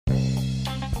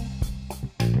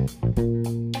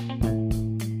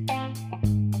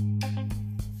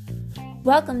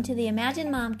Welcome to the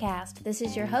Imagine Momcast. This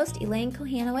is your host, Elaine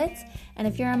Kohanowitz, and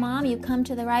if you're a mom, you come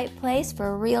to the right place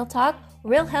for real talk,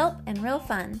 real help, and real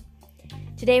fun.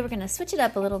 Today we're going to switch it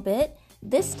up a little bit.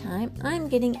 This time, I'm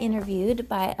getting interviewed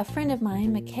by a friend of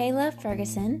mine, Michaela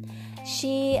Ferguson.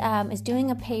 She is doing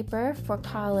a paper for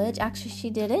college. Actually, she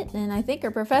did it, and I think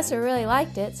her professor really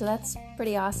liked it, so that's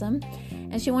pretty awesome.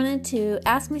 And she wanted to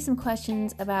ask me some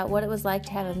questions about what it was like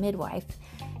to have a midwife.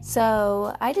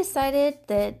 So I decided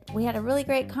that we had a really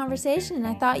great conversation, and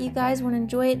I thought you guys would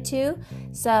enjoy it too.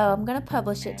 So I'm going to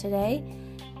publish it today.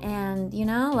 And, you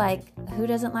know, like, who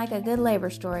doesn't like a good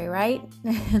labor story, right?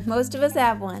 Most of us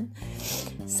have one.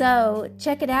 So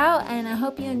check it out, and I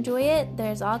hope you enjoy it.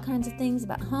 There's all kinds of things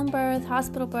about home birth,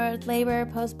 hospital birth, labor,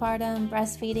 postpartum,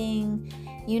 breastfeeding,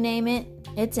 you name it,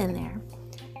 it's in there.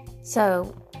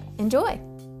 So enjoy.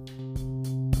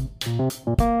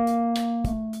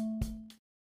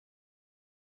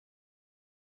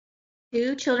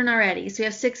 Two children already, so we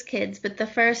have 6 kids, but the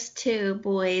first 2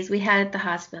 boys we had at the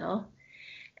hospital.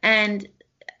 And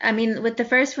I mean, with the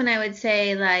first one, I would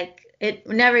say, like, it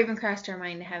never even crossed our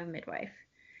mind to have a midwife.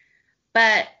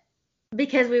 But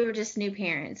because we were just new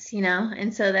parents, you know,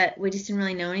 and so that we just didn't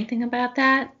really know anything about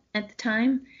that at the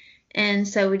time. And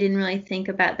so we didn't really think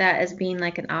about that as being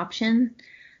like an option.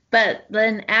 But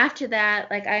then after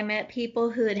that, like, I met people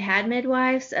who had had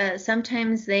midwives.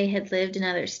 Sometimes they had lived in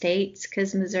other states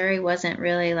because Missouri wasn't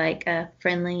really like a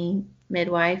friendly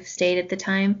midwife state at the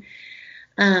time.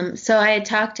 So I had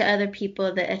talked to other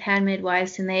people that had had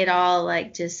midwives, and they had all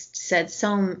like just said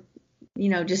so, you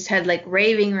know, just had like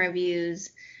raving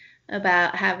reviews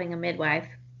about having a midwife.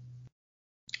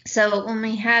 So when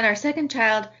we had our second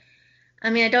child,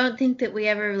 I mean, I don't think that we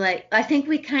ever I think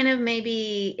we kind of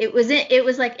maybe, it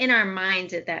was like in our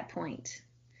minds at that point,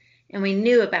 and we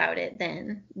knew about it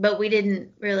then, but we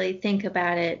didn't really think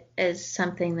about it as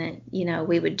something that, you know,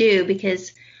 we would do,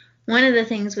 because one of the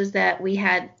things was that we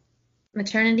had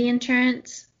maternity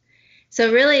insurance.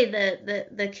 So really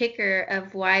the kicker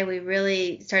of why we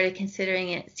really started considering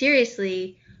it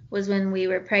seriously was when we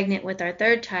were pregnant with our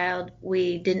third child,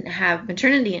 we didn't have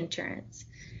maternity insurance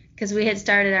because we had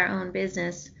started our own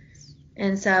business.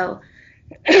 And so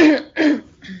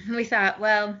we thought,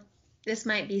 well, this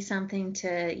might be something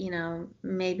to, you know,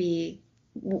 maybe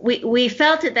we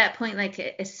felt at that point like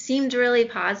it seemed really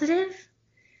positive,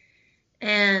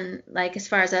 and like as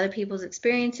far as other people's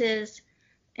experiences.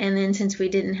 And then since we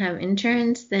didn't have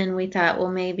insurance, then we thought, well,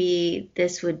 maybe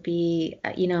this would be,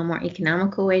 you know, a more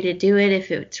economical way to do it if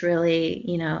it's really,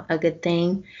 you know, a good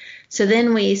thing. So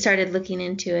then we started looking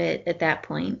into it at that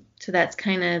point. So that's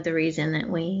kind of the reason that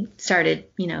we started,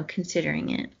 you know,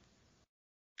 considering it.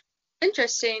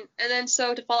 Interesting. And then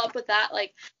so to follow up with that,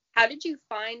 like, how did you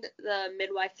find the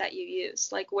midwife that you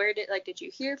used? Like, where did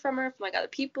you hear from her, from like other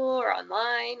people or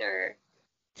online or?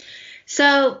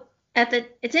 So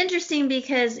it's interesting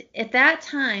because at that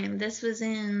time, this was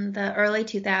in the early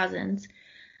 2000s,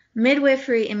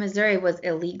 midwifery in Missouri was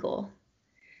illegal.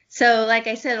 So like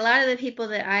I said, a lot of the people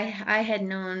that I had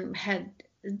known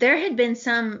there had been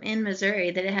some in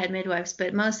Missouri that had midwives,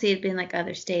 but mostly it had been like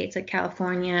other states like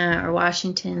California or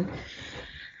Washington.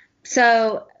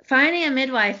 So finding a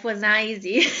midwife was not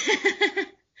easy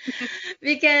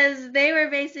because they were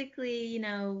basically, you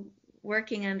know,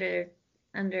 working under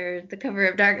the cover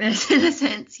of darkness in a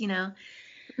sense, you know.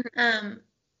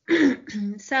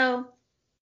 So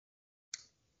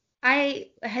I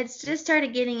had just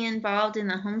started getting involved in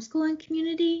the homeschooling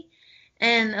community,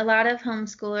 and a lot of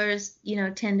homeschoolers, you know,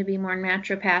 tend to be more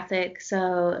naturopathic.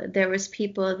 So there was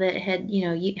people that had, you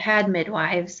know, had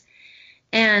midwives.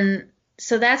 And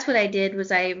so that's what I did,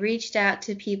 was I reached out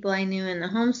to people I knew in the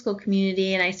homeschool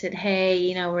community, and I said, hey,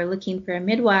 you know, we're looking for a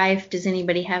midwife. Does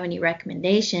anybody have any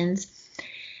recommendations?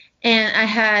 And I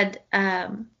had,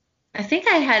 I think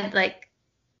I had like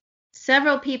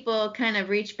several people kind of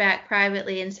reach back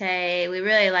privately and say, we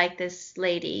really like this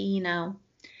lady, you know.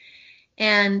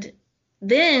 And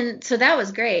then, so that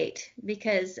was great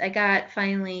because I got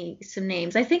finally some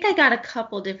names. I think I got a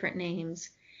couple different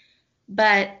names,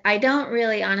 but I don't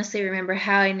really honestly remember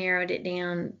how I narrowed it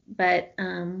down. But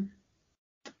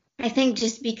I think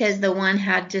just because the one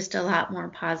had just a lot more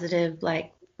positive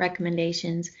like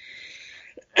recommendations.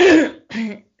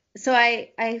 So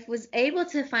I was able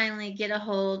to finally get a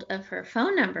hold of her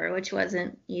phone number, which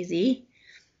wasn't easy.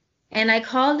 And I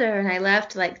called her and I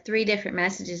left like 3 different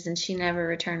messages, and she never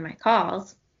returned my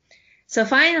calls. So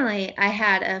finally, I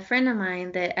had a friend of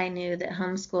mine that I knew that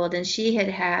homeschooled, and she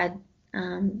had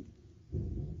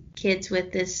kids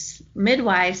with this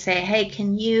midwife say, hey,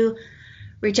 can you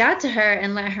reach out to her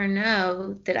and let her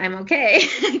know that I'm okay.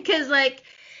 Because, like,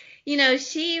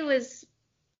 she was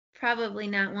probably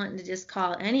not wanting to just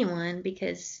call anyone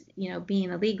because,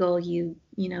 being illegal,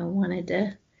 wanted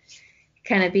to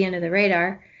kind of be under the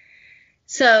radar.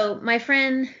 So my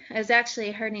friend,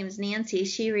 her name's Nancy.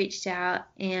 She reached out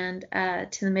and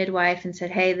to the midwife and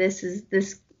said, "Hey, this is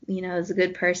a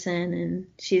good person, and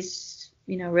she's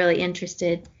really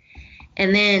interested."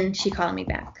 And then she called me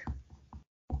back.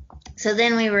 So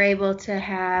then we were able to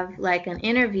have like an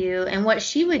interview, and what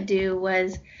she would do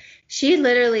was she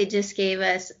literally just gave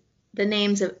us the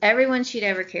names of everyone she'd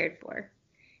ever cared for,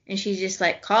 and she just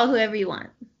like, call whoever you want,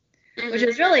 which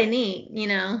was really neat,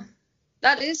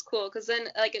 That is cool, because then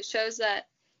like it shows that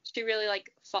she really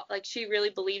she really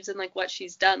believes in like what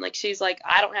she's done. Like she's like,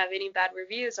 I don't have any bad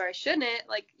reviews, or I shouldn't.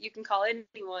 Like you can call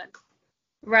anyone.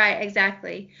 Right,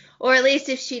 exactly. Or at least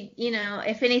if she,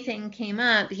 if anything came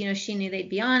up, she knew they'd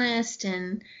be honest,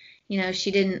 and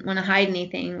she didn't want to hide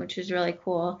anything, which was really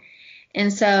cool.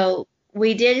 And so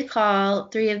we did call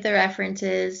 3 of the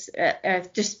references,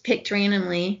 just picked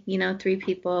randomly, 3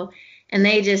 people, and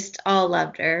they just all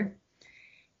loved her.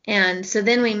 And so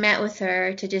then we met with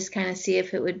her to just kind of see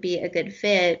if it would be a good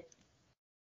fit.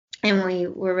 And we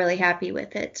were really happy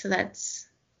with it. So that's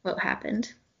what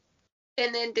happened.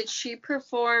 And then did she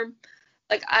perform,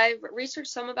 like I've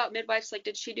researched some about midwives, like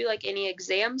did she do like any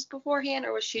exams beforehand,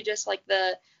 or was she just like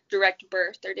the direct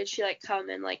birth, or did she like come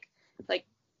and like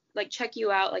check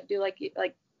you out, like do like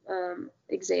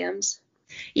exams?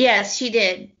 Yes, she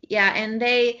did. Yeah, and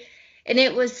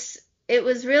it was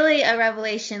really a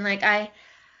revelation. Like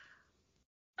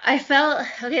I felt,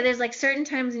 okay, there's like certain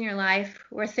times in your life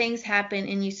where things happen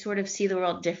and you sort of see the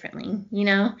world differently,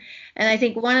 And I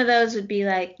think one of those would be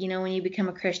like, when you become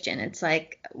a Christian, it's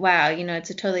like, wow,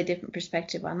 it's a totally different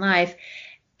perspective on life.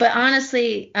 But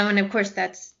honestly, I mean, of course,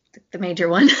 that's the major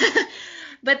one.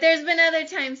 But there's been other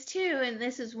times too, and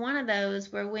this is one of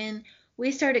those where when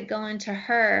we started going to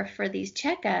her for these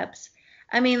checkups,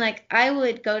 I mean, like I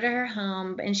would go to her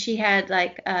home and she had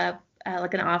like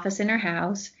like an office in her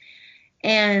house,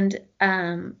 and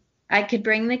I could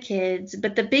bring the kids,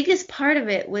 but the biggest part of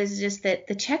it was just that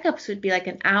the checkups would be like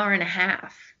an hour and a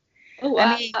half. Oh,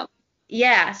 wow. I mean,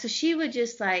 yeah, so she would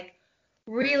just like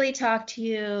really talk to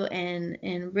you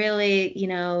and really,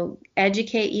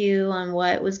 educate you on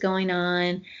what was going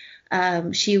on.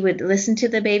 She would listen to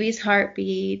the baby's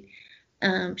heartbeat.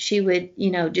 She would,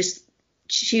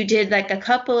 she did like a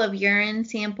couple of urine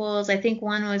samples. I think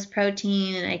one was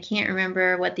protein, and I can't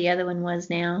remember what the other one was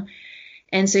now.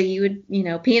 And so you would,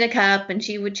 pee in a cup, and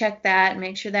she would check that and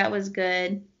make sure that was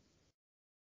good.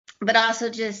 But also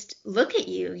just look at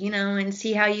you, and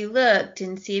see how you looked,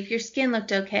 and see if your skin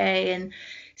looked okay, and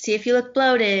see if you look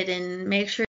bloated, and make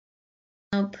sure,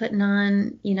 putting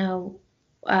on,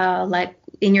 like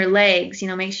in your legs,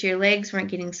 make sure your legs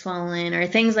weren't getting swollen or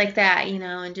things like that,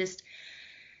 and just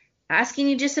asking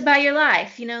you just about your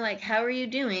life, like, how are you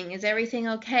doing? Is everything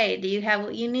okay? Do you have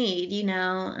what you need?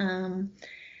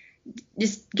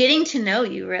 Just getting to know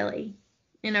you really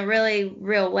in a really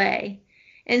real way.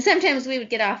 And sometimes we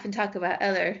would get off and talk about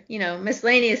other,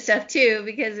 miscellaneous stuff too,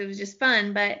 because it was just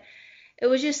fun. But it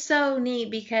was just so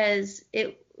neat because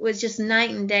it was just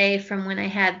night and day from when I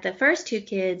had the first 2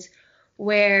 kids,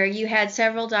 where you had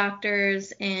several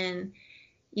doctors, and,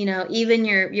 even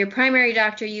your primary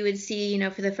doctor you would see,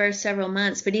 for the first several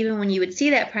months. But even when you would see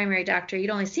that primary doctor,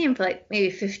 you'd only see him for like maybe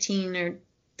 15 or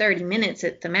 30 minutes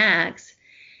at the max.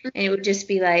 And it would just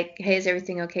be like, hey, is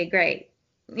everything okay? Great.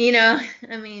 I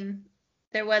mean,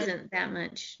 there wasn't that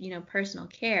much, personal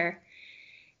care.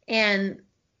 And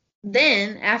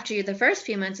then after the first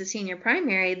few months of seeing your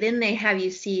primary, then they have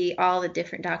you see all the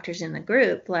different doctors in the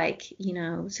group, like,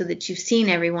 so that you've seen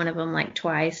every one of them like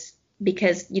twice,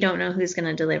 because you don't know who's going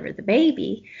to deliver the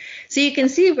baby. So you can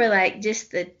see where like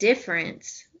just the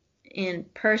difference in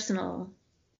personal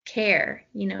care,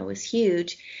 was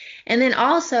huge. And then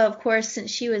also, of course,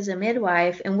 since she was a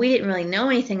midwife and we didn't really know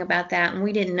anything about that, and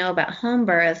we didn't know about home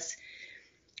births,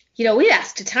 we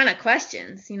asked a ton of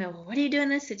questions. What do you do in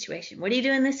this situation? What do you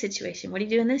do in this situation? What do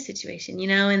you do in this situation?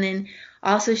 And then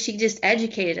also she just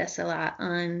educated us a lot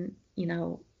on,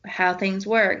 how things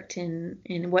worked,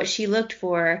 and what she looked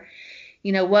for,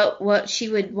 what she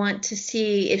would want to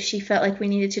see if she felt like we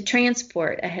needed to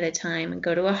transport ahead of time and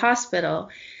go to a hospital.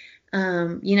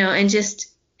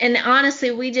 And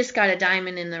honestly, we just got a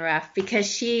diamond in the rough, because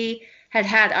she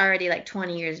had already like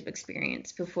 20 years of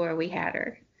experience before we had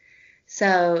her.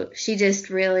 So she just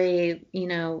really,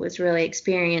 was really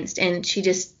experienced, and she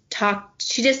just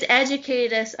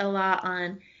educated us a lot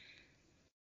on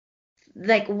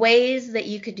like ways that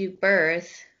you could do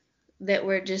birth that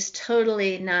were just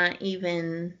totally not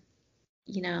even,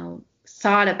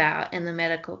 thought about in the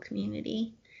medical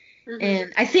community. Mm-hmm.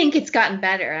 And I think it's gotten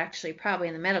better, actually, probably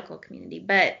in the medical community.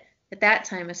 But at that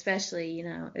time, especially,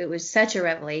 it was such a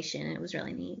revelation. It was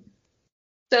really neat.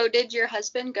 So did your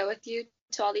husband go with you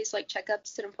to all these like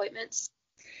checkups and appointments?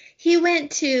 He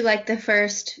went to like the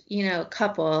first,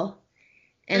 couple,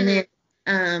 and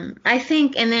then I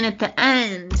think, and then at the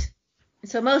end,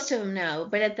 so most of them know,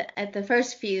 but at the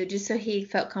first few, just so he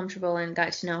felt comfortable and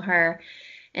got to know her,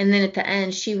 and then at the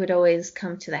end, she would always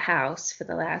come to the house for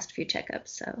the last few checkups.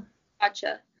 So.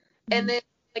 Gotcha. And then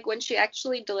like when she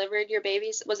actually delivered your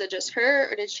babies, was it just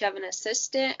her or did she have an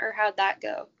assistant or how'd that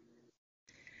go?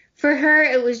 For her,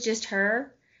 it was just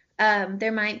her.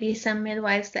 There might be some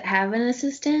midwives that have an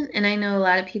assistant, and I know a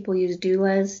lot of people use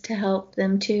doulas to help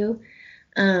them too.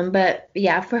 But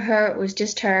yeah, for her, it was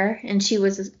just her, and she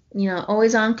was,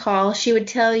 always on call. She would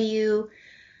tell you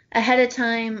ahead of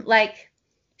time, like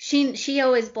she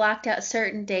always blocked out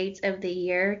certain dates of the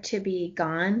year to be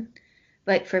gone,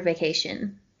 like for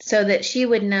vacation, so that she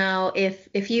would know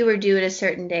if you were due at a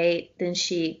certain date, then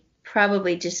she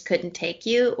probably just couldn't take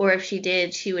you, or if she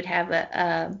did, she would have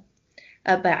a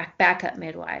backup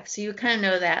midwife. So you would kind of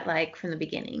know that like from the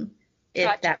beginning, if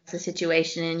Gotcha. that was the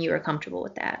situation and you were comfortable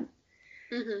with that.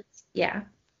 Mm-hmm. Yeah.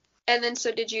 And then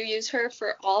so did you use her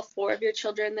for all 4 of your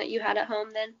children that you had at home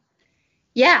then?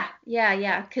 Yeah.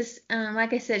 Because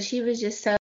like I said, she was just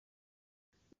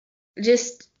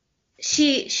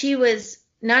she was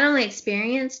not only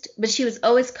experienced, but she was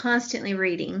always constantly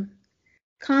reading,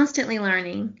 constantly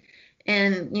learning,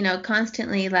 and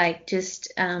constantly like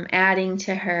just adding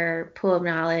to her pool of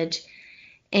knowledge.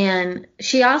 And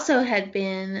she also had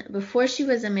been, before she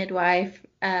was a midwife,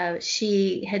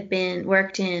 she had been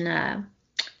worked in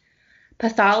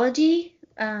pathology,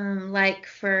 like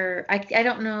for I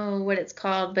don't know what it's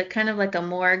called, but kind of like a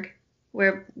morgue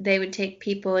where they would take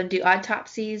people and do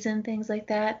autopsies and things like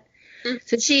that. Mm-hmm.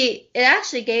 So it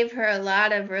actually gave her a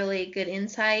lot of really good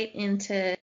insight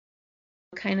into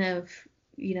kind of,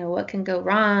 what can go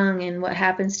wrong and what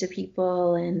happens to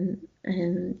people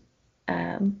and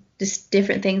just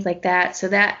different things like that. So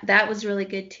that was really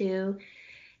good too.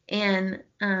 And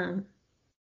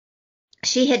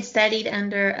she had studied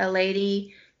under a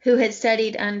lady who had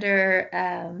studied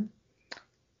under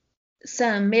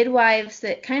some midwives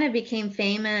that kind of became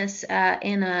famous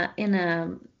in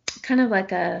a kind of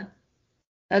like a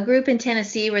group in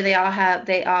Tennessee where they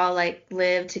all like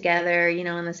live together,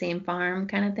 on the same farm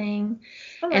kind of thing.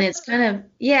 Oh, And it's kind of,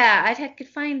 yeah, I could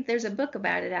find, there's a book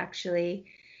about it actually.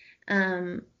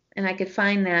 And I could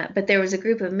find that, but there was a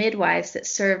group of midwives that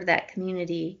served that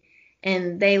community,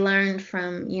 and they learned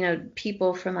from,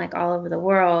 people from like all over the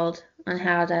world on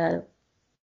how to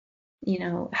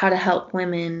help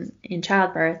women in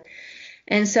childbirth.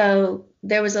 And so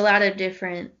there was a lot of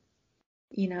different,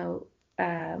 you know,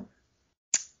 uh,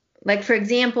 like for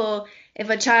example, if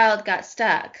a child got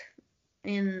stuck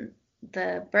in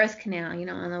the birth canal,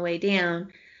 on the way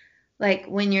down, like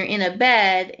when you're in a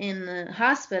bed in the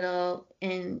hospital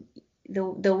and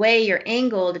the way you're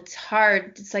angled, it's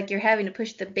hard. It's like you're having to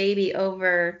push the baby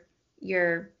over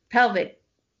your pelvic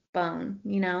bone,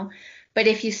 But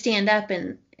if you stand up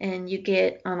and you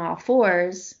get on all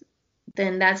fours,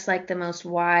 then that's like the most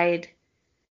wide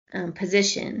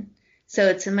position. So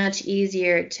it's much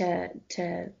easier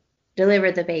to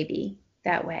deliver the baby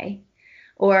that way.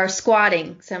 Or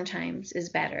squatting sometimes is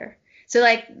better. So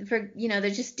like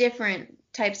there's just different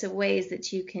types of ways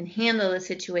that you can handle a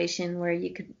situation where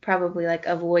you could probably like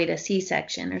avoid a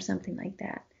C-section or something like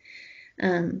that.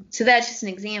 So that's just an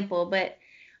example, but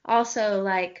also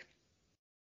like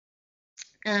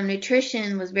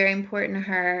nutrition was very important to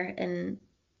her, and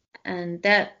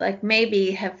that like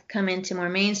maybe have come into more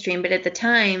mainstream, but at the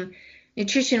time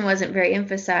nutrition wasn't very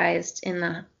emphasized in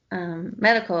the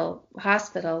medical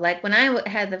hospital. Like when I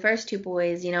had the first 2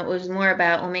 boys, it was more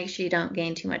about, well, make sure you don't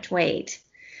gain too much weight,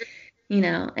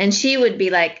 and she would be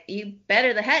like, you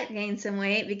better the heck gain some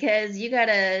weight because you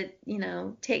gotta,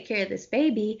 take care of this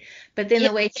baby. But then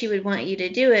the way she would want you to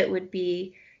do it would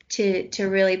be to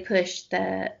really push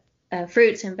the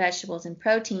fruits and vegetables and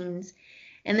proteins.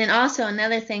 And then also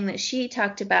another thing that she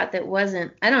talked about that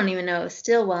wasn't, I don't even know, it's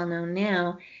still well known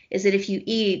now, is that if you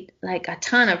eat like a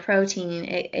ton of protein,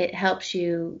 it helps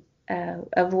you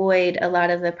avoid a lot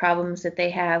of the problems that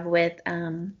they have with,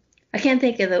 I can't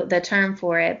think of the term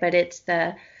for it, but it's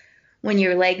when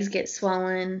your legs get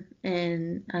swollen,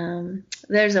 and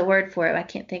there's a word for it. I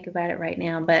can't think about it right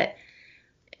now, but,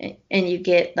 and you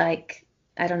get like,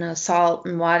 I don't know, salt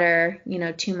and water,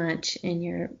 too much in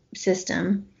your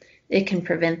system. it can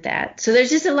prevent that. So there's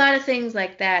just a lot of things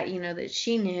like that, that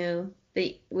she knew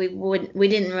that we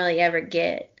didn't really ever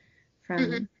get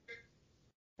from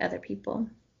other people.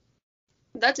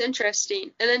 That's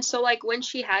interesting. And then so like when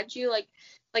she had you, like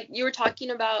you were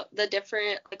talking about the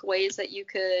different like ways that you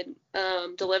could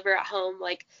deliver at home,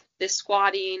 like the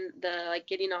squatting, the like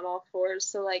getting on all fours.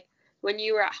 So like when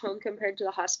you were at home compared to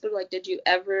the hospital, like did you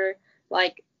ever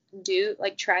like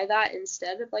try that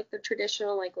instead of like the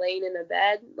traditional like laying in a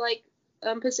bed like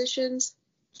positions?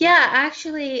 Yeah,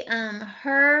 actually,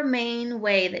 her main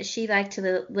way that she liked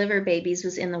to deliver babies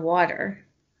was in the water.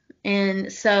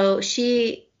 And so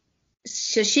she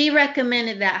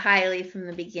recommended that highly from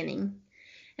the beginning.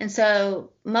 And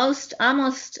so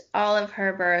almost all of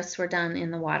her births were done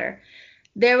in the water.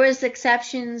 There was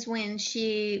exceptions when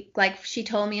she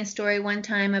told me a story one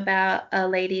time about a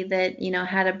lady that,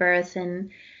 had a birth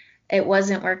and it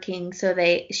wasn't working, so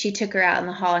she took her out in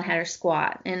the hall and had her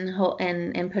squat and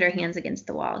put her hands against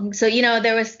the wall. So,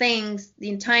 there was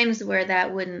times where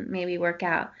that wouldn't maybe work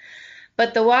out.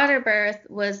 But the water birth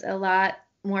was a lot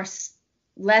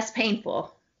less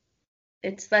painful.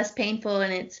 It's less painful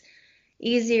and it's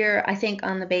easier, I think,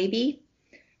 on the baby.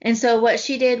 And so what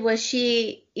she did was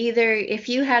if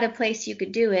you had a place you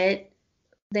could do it,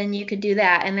 then you could do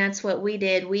that. And that's what we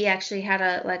did. We actually had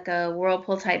a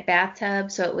whirlpool type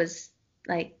bathtub. So it was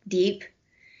like deep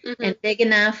and big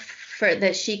enough for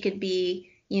that she could be,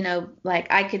 like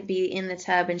I could be in the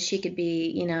tub and she could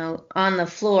be, on the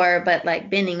floor, but like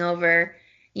bending over,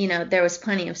 there was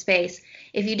plenty of space.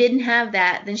 If you didn't have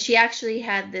that, then she actually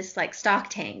had this like stock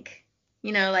tank,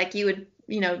 like you would,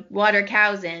 water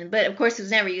cows in, but of course it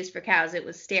was never used for cows. It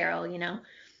was sterile,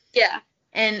 Yeah.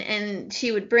 And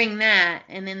she would bring that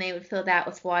and then they would fill that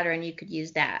with water and you could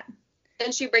use that.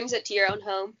 And she brings it to your own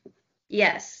home?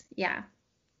 Yes. Yeah.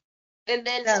 And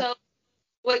then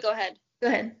wait, go ahead. Go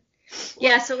ahead.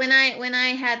 Yeah, so when I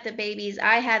had the babies,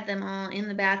 I had them all in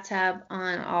the bathtub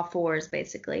on all fours,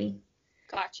 basically.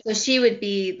 Gotcha. So she would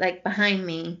be like behind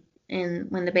me, and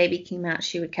when the baby came out,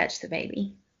 she would catch the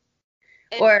baby.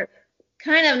 Or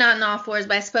kind of not on all fours,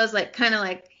 but I suppose like kind of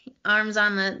like arms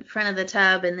on the front of the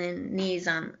tub and then knees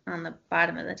on the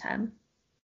bottom of the tub.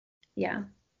 Yeah.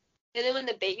 And then when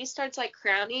the baby starts like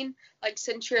crowning, like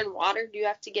since you're in water, do you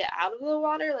have to get out of the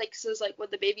water? Like, so like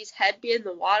would the baby's head be in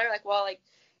the water, like while like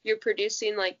you're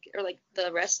producing like, or like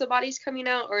the rest of the body's coming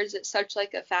out, or is it such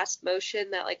like a fast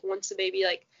motion that like once the baby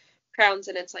like crowns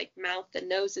and it's like mouth and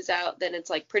nose is out, then it's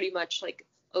like pretty much like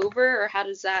over, or how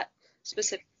does that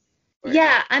specifically work?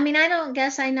 Yeah, I mean, I don't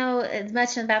guess I know as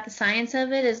much about the science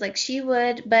of it as like she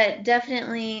would, but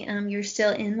definitely you're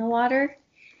still in the water.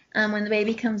 When the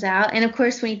baby comes out. And of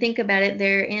course, when you think about it,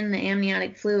 they're in the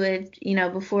amniotic fluid,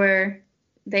 before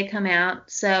they come out.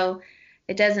 So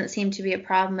it doesn't seem to be a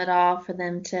problem at all for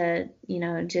them to,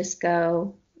 just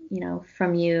go,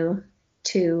 from you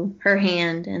to her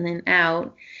hand and then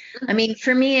out. I mean,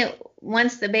 for me,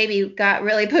 once the baby got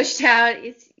really pushed out,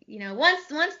 it's,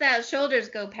 once that shoulders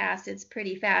go past, it's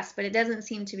pretty fast, but it doesn't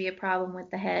seem to be a problem with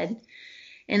the head.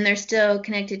 And they're still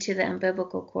connected to the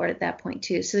umbilical cord at that point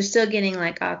too. So they're still getting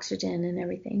like oxygen and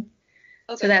everything.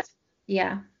 Okay. So that's,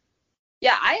 yeah.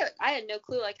 Yeah, I had no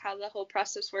clue like how the whole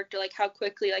process worked or like how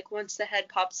quickly like once the head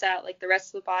pops out, like the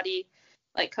rest of the body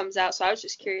like comes out. So I was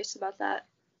just curious about that.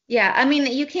 Yeah, I mean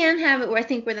you can have it where I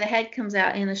think where the head comes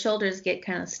out and the shoulders get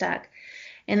kind of stuck.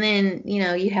 And then,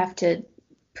 you have to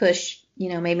push,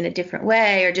 maybe in a different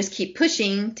way or just keep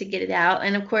pushing to get it out.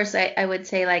 And of course I would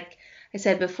say like I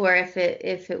said before, if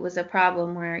it was a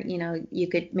problem where, you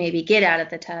could maybe get out of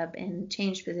the tub and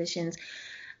change positions.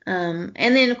 And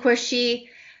then, of course, she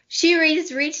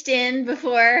reached in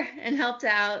before and helped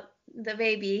out the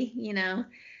baby,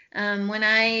 When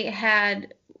I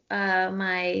had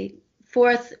my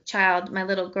fourth child, my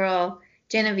little girl,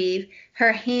 Genevieve,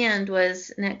 her hand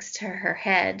was next to her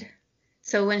head.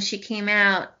 So when she came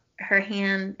out, her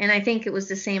hand, and I think it was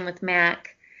the same with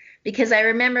Mac, because I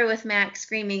remember with Mac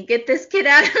screaming, "Get this kid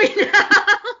out of me now!"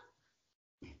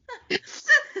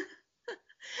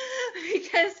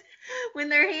 Because when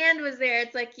their hand was there,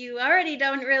 it's like you already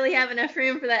don't really have enough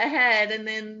room for that head, and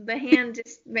then the hand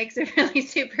just makes it really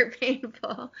super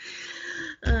painful.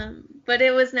 But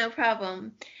it was no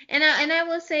problem. And I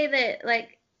will say that,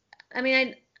 like, I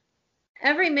mean,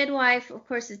 every midwife, of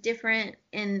course, is different.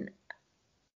 And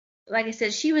like I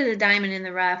said, she was a diamond in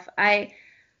the rough.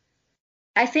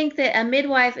 I think that a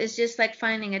midwife is just like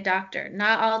finding a doctor.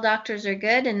 Not all doctors are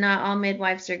good and not all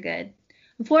midwives are good.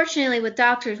 Unfortunately, with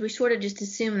doctors, we sort of just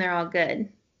assume they're all good.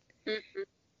 Mm-hmm.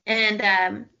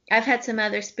 And I've had some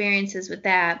other experiences with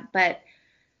that. But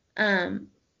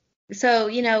So,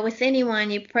 with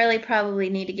anyone, you probably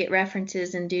need to get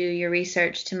references and do your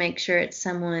research to make sure it's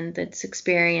someone that's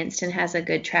experienced and has a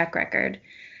good track record.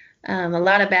 A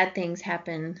lot of bad things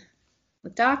happen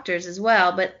with doctors as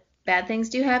well, but bad things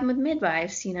do happen with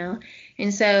midwives.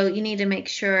 And so you need to make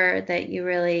sure that you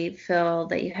really feel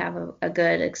that you have a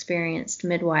good, experienced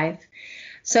midwife.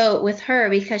 So with her,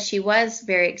 because she was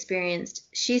very experienced,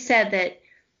 she said that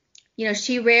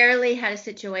she rarely had a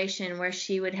situation where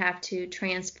she would have to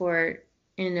transport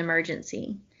in an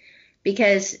emergency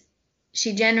because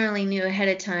she generally knew ahead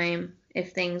of time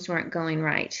if things weren't going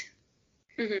right.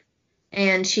 Mm-hmm.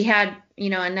 And she had,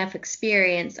 enough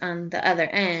experience on the other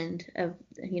end of,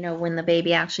 when the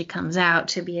baby actually comes out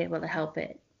to be able to help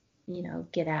it,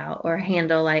 get out or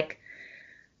handle like,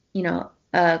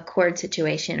 a cord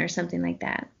situation or something like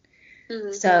that.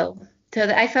 Mm-hmm. So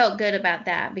I felt good about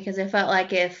that because I felt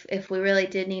like if we really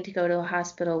did need to go to a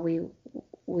hospital,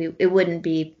 it wouldn't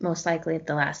be most likely at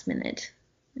the last minute.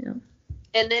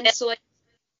 And then so like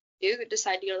you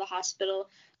decide to go to the hospital,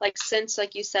 like since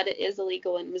like you said it is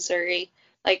illegal in Missouri,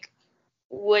 like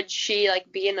would she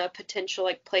like be in a potential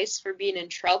like place for being in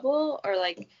trouble or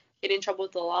like get in trouble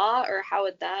with the law, or how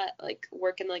would that like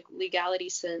work in like legality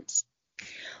sense?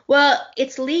 Well,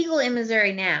 it's legal in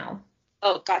Missouri now.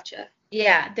 Oh, gotcha.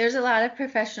 Yeah, there's a lot of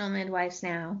professional midwives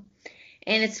now.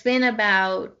 And it's been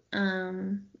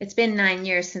 9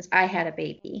 years since I had a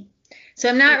baby. So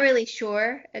I'm not really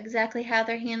sure exactly how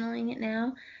they're handling it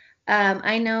now.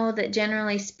 I know that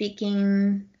generally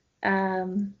speaking,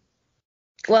 well,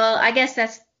 I guess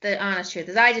that's the honest truth,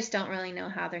 is I just don't really know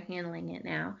how they're handling it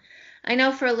now. I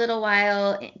know for a little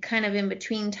while, kind of in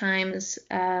between times,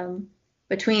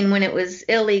 between when it was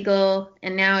illegal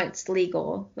and now it's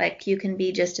legal, like you can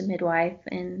be just a midwife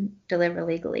and deliver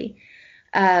legally.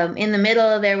 In the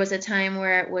middle, there was a time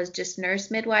where it was just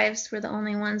nurse midwives were the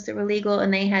only ones that were legal,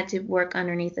 and they had to work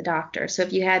underneath the doctor. So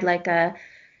if you had like a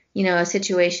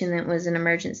situation that was an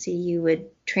emergency, you would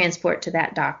transport to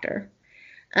that doctor.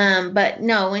 But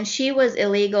no, when she was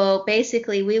illegal,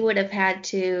 basically we would have had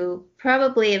to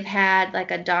probably have had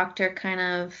like a doctor kind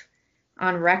of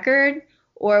on record,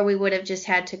 or we would have just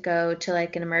had to go to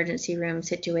like an emergency room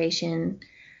situation.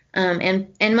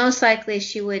 And most likely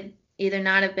she would either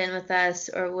not have been with us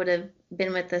or would have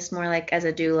been with us more like as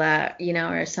a doula,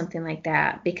 or something like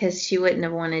that, because she wouldn't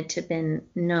have wanted to been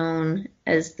known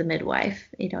as the midwife,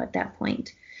 at that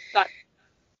point.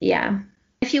 Yeah.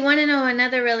 If you want to know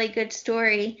another really good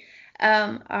story,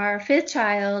 our fifth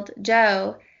child,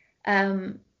 Joe,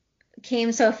 um,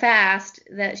 came so fast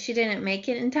that she didn't make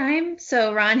it in time,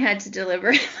 so Ron had to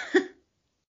deliver him.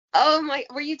 Oh my,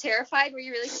 were you terrified? Were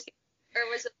you really scared?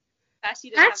 Or was it fast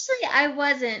you didn't Actually, I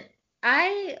wasn't.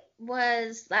 I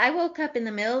woke up in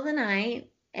the middle of the night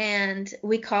and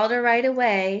we called her right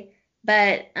away,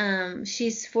 but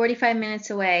she's 45 minutes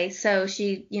away, so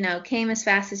she, came as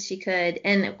fast as she could.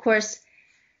 And of course,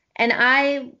 and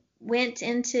I went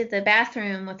into the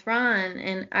bathroom with Ron,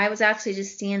 and I was actually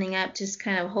just standing up, just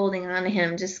kind of holding on to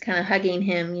him, just kind of hugging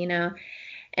him.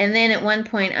 And then at one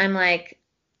point, I'm like,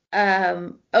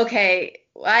 okay,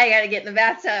 well, I got to get in the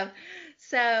bathtub.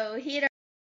 So he had,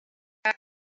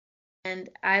 and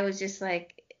I was just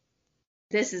like,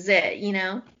 this is it.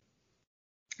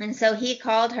 And so he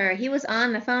called her. He was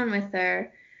on the phone with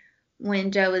her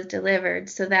when Joe was delivered,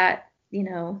 so that,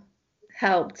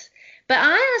 helped. But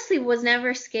I honestly was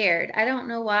never scared. I don't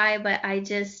know why, but I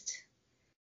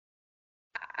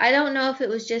don't know if it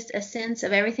was just a sense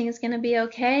of everything is going to be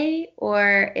okay,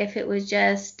 or if it was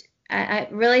just, I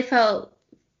really felt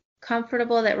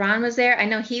comfortable that Ron was there. I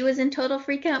know he was in total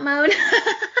freak out mode.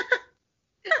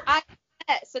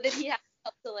 So did he have to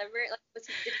help deliver it? Like, was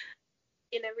he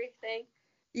and everything?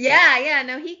 Yeah,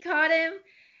 no, he caught him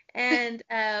and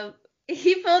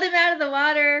he pulled him out of the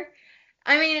water.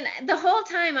 I mean, the whole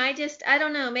time I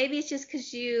don't know, maybe it's just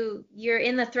because you're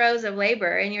in the throes of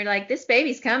labor and you're like, this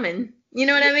baby's coming. You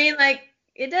know what I mean? Like,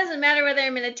 it doesn't matter whether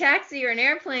I'm in a taxi or an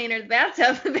airplane or the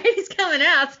bathtub, the baby's coming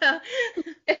out. So,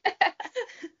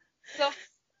 so how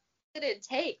did it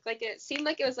take? Like, it seemed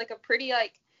like it was like a pretty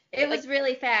like. It was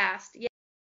really fast. Yeah,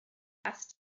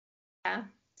 fast. Yeah.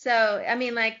 So, I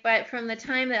mean, like, but from the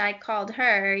time that I called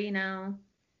her,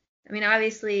 I mean,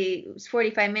 obviously it was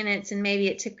 45 minutes and maybe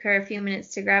it took her a few minutes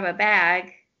to grab a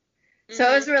bag.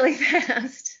 So it was really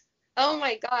fast. Oh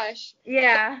my gosh.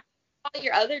 Yeah. All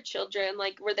your other children,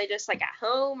 like, were they just like at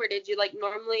home, or did you like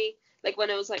normally, like when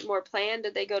it was like more planned,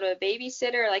 did they go to a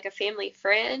babysitter, like a family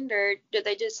friend, or did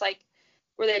they just like,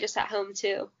 were they just at home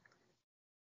too?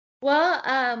 Well,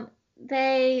 I'm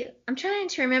trying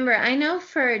to remember. I know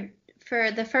for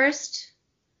the first,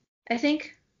 I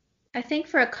think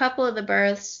for a couple of the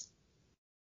births,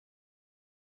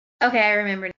 Okay, I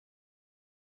remember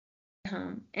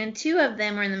home. And two of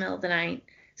them were in the middle of the night.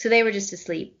 So they were just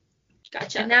asleep.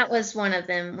 Gotcha. And that was one of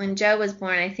them. When Joe was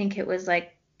born, I think it was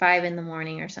like 5 in the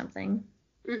morning or something.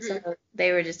 Mm-hmm. So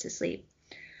they were just asleep.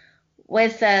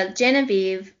 With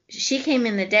Genevieve, she came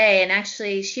in the day, and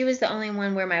actually she was the only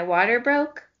one where my water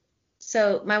broke.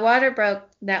 So my water broke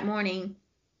that morning.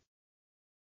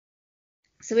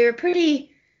 So we were pretty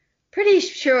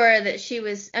sure that she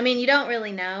was, I mean, you don't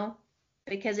really know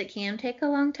because it can take a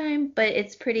long time, but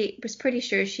was pretty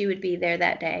sure she would be there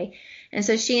that day. And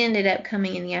so she ended up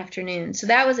coming in the afternoon. So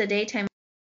that was a daytime.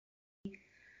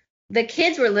 The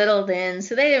kids were little then,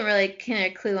 so they didn't really kind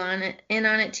of clue in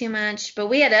on it too much. But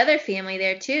we had other family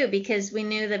there too because we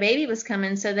knew the baby was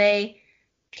coming, so they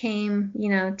came,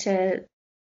 to.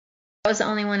 I was the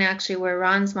only one actually where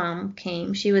Ron's mom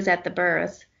came. She was at the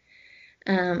birth,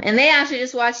 and they actually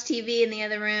just watched TV in the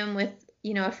other room with,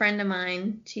 a friend of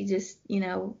mine. She just,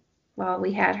 while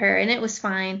we had her, and it was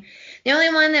fine. The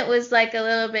only one that was like a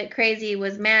little bit crazy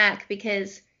was Mac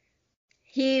because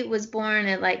he was born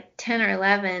at like 10 or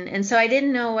 11, and so I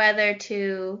didn't know whether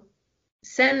to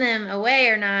send them away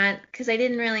or not because I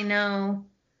didn't really know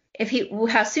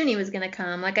how soon he was going to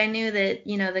come. Like I knew that,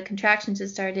 the contractions had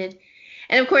started.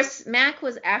 And of course, Mac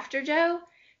was after Joe.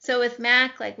 So with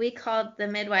Mac, like we called the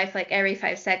midwife like every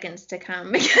 5 seconds to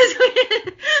come because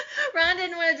Ron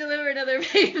didn't want to deliver another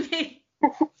baby.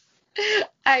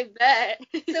 I bet.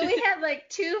 So we had like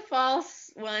 2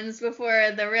 false ones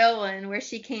before the real one where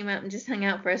she came up and just hung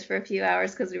out for us for a few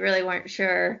hours because we really weren't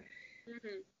sure.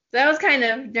 Mm-hmm. That was kind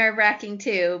of nerve-wracking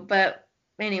too, but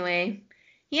anyway,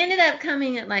 he ended up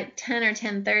coming at like 10 or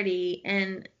 10:30,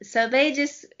 and so they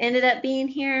just ended up being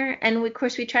here, and of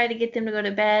course we tried to get them to go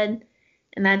to bed,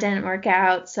 and that didn't work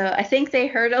out. So I think they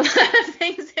heard a lot of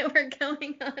things that were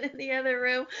going on in the other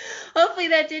room. Hopefully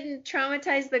that didn't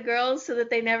traumatize the girls so that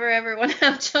they never ever want to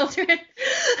have children.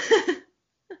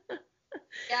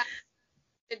 Yeah.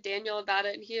 Daniel about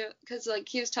it, and he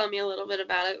was telling me a little bit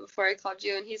about it before I called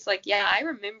you, and he's like, yeah, I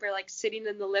remember like sitting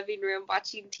in the living room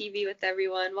watching TV with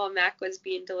everyone while Mac was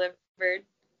being delivered.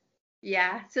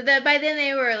 Yeah, so that by then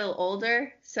they were a little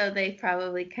older, so they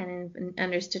probably kind of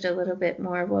understood a little bit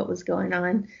more of what was going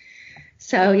on.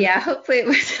 So yeah, hopefully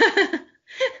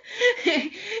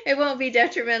it won't be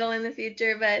detrimental in the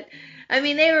future, but I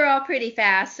mean they were all pretty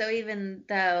fast, so even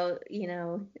though,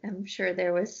 I'm sure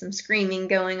there was some screaming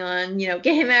going on, get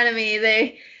him out of me,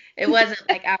 it wasn't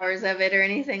like hours of it or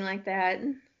anything like that.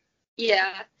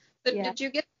 Yeah. So Yeah. did you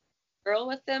get an epidural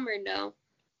with them or no?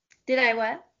 Did I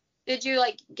what? Did you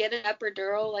like get an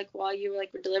epidural like while you were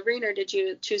like delivering, or did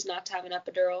you choose not to have an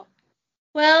epidural?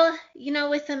 Well,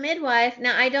 with the midwife,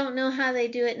 now I don't know how they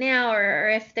do it now or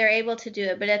if they're able to do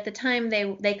it, but at the time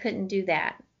they couldn't do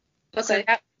that. Okay.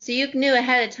 So you knew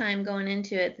ahead of time going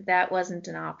into it that that wasn't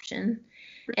an option.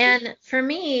 And for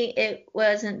me, it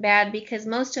wasn't bad because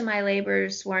most of my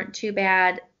labors weren't too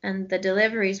bad and the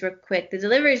deliveries were quick. The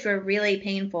deliveries were really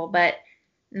painful, but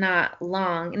not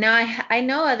long. Now I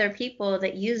know other people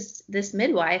that used this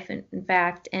midwife, in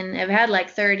fact, and have had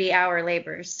like 30-hour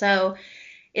labors. So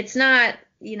it's not,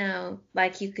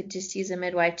 like you could just use a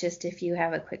midwife just if you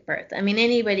have a quick birth. I mean,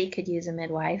 anybody could use a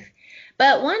midwife.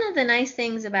 But one of the nice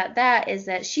things about that is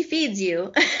that she feeds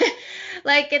you.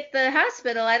 Like at the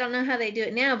hospital, I don't know how they do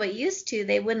it now, but used to,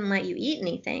 they wouldn't let you eat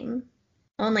anything.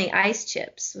 Only ice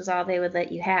chips was all they would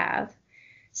let you have.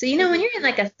 So, when you're in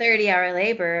like a 30-hour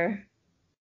labor,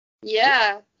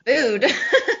 Yeah. food.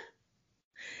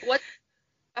 What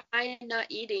am I not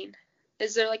eating?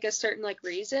 Is there like a certain like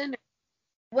reason?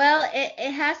 Well,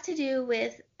 it has to do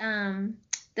with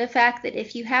the fact that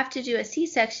if you have to do a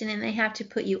C-section and they have to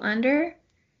put you under,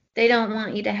 they don't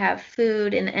want you to have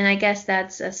food, and I guess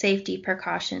that's a safety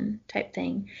precaution type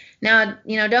thing. Now,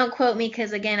 don't quote me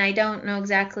because, again, I don't know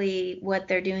exactly what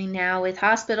they're doing now with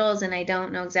hospitals, and I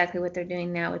don't know exactly what they're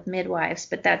doing now with midwives,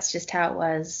 but that's just how it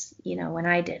was, when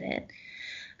I did it.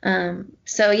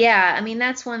 So yeah, I mean,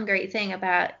 that's one great thing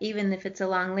about even if it's a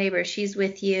long labor, she's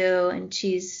with you and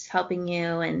she's helping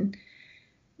you and,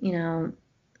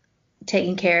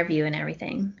 taking care of you and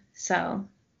everything. So,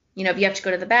 if you have to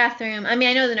go to the bathroom, I mean,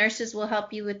 I know the nurses will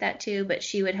help you with that too, but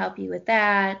she would help you with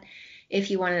that.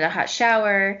 If you wanted a hot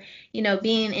shower,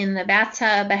 being in the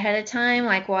bathtub ahead of time,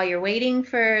 like while you're waiting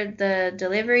for the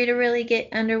delivery to really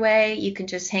get underway, you can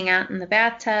just hang out in the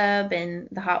bathtub and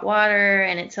the hot water,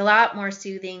 and it's a lot more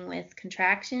soothing with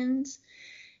contractions.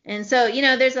 And so,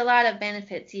 there's a lot of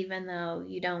benefits even though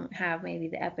you don't have maybe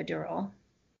the epidural.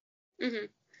 Mm-hmm.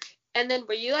 And then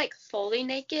were you like fully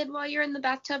naked while you're in the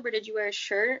bathtub, or did you wear a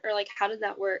shirt, or like how did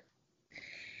that work?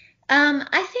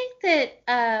 I think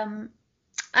that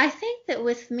I think that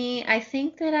with me, I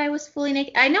think that I was fully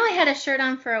naked. I know I had a shirt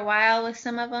on for a while with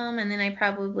some of them, and then I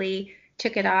probably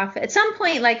took it off. At some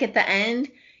point, like at the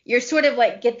end, you're sort of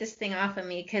like, get this thing off of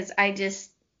me because I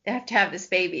just have to have this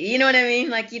baby. You know what I mean?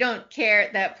 Like you don't care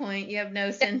at that point. You have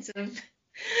no sense of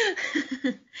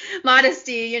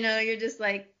modesty. You're just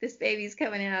like, this baby's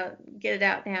coming out, get it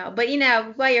out now. But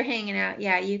while you're hanging out,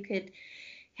 yeah, you could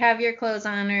have your clothes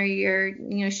on or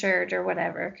your shirt or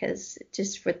whatever, because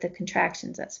just with the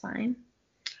contractions that's fine.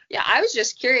 Yeah, I was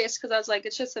just curious because I was like,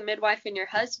 it's just a midwife and your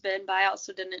husband, but I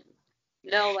also didn't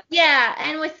know. Like, Yeah,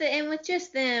 and with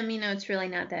just them, it's really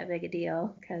not that big a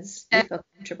deal because we feel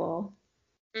comfortable.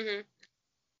 hmm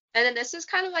And then this is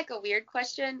kind of like a weird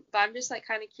question, but I'm just like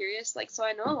kind of curious. Like, so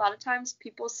I know a lot of times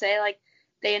people say like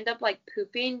they end up like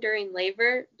pooping during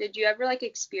labor. Did you ever like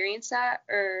experience that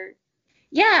or?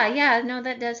 Yeah, no,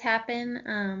 that does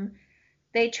happen.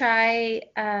 They try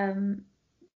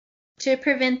to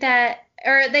prevent that,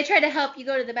 or they try to help you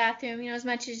go to the bathroom, as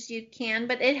much as you can,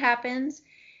 but it happens.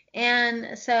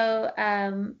 And so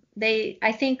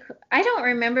I think, I don't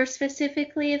remember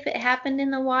specifically if it happened in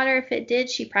the water. If it did,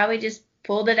 she probably just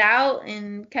pulled it out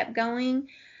and kept going.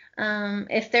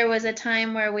 If there was a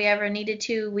time where we ever needed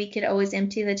to, we could always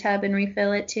empty the tub and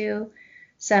refill it too.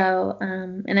 So,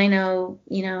 and I know,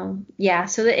 yeah,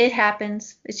 so it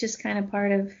happens. It's just kind of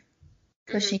part of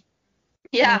Mhm. pushing.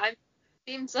 Yeah, it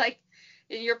seems like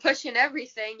you're pushing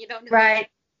everything. You don't know Right.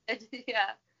 what.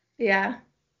 Yeah. Yeah.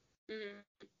 Mhm.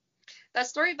 That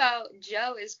story about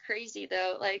Joe is crazy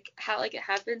though. Like how like it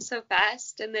happened so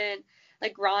fast, and then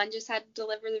like Ron just had to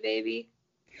deliver the baby.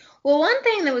 Well, one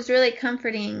thing that was really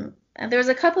comforting, there was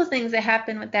a couple of things that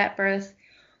happened with that birth.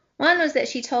 One was that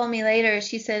she told me later,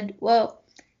 she said, well,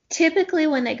 typically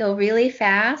when they go really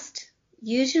fast,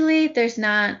 usually there's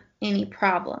not any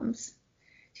problems.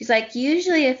 She's like,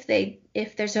 usually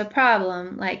if there's a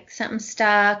problem, like something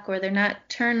stuck or they're not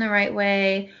turned the right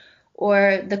way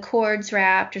or the cord's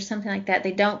wrapped or something like that,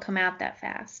 they don't come out that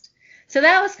fast. So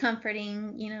that was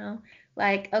comforting,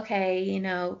 like, okay, he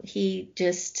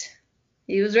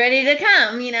was ready to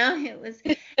come, it was.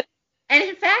 And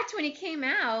in fact, when he came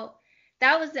out,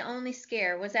 that was the only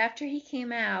scare, was after he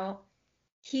came out,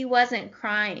 he wasn't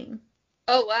crying.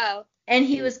 Oh wow. And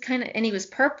he was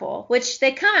purple, which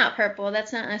they come out purple.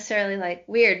 That's not necessarily like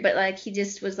weird, but like he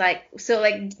just was like, so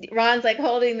like Ron's like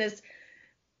holding this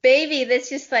baby that's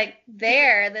just like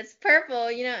there, that's purple,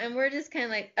 and we're just kind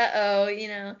of like, uh-oh,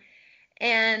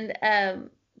 and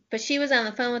but she was on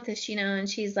the phone with us, and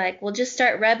she's like, well, just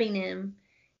start rubbing him.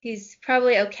 He's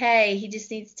probably okay. He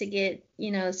just needs to get,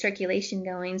 circulation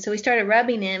going. So we started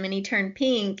rubbing him and he turned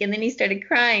pink and then he started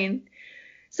crying.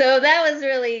 So that was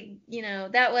really,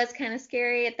 that was kind of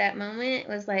scary at that moment. It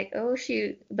was like, oh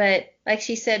shoot. But like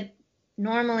she said,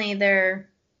 normally they're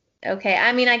okay.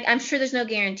 I mean, I'm sure there's no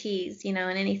guarantees, in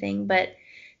anything, but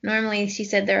normally she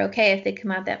said they're okay if they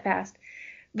come out that fast.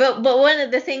 But one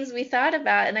of the things we thought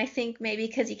about, and I think maybe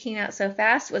because he came out so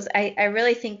fast, was I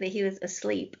really think that he was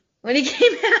asleep when he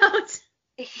came out.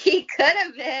 He could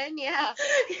have been, yeah.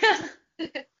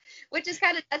 Yeah. Which is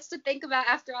kind of nuts to think about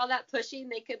after all that pushing,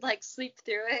 they could like sleep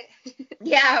through it.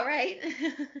 Yeah, right.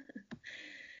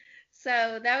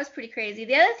 So that was pretty crazy.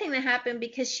 The other thing that happened,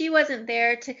 because she wasn't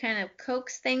there to kind of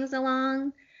coax things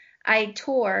along, I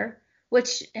tore,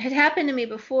 which had happened to me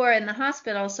before in the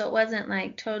hospital, so it wasn't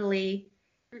like totally,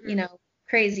 hmm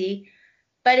crazy.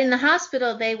 But in the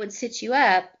hospital, they would sit you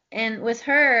up, and with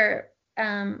her,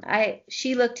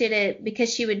 she looked at it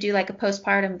because she would do like a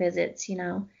postpartum visits,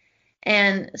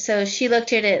 and so she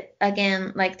looked at it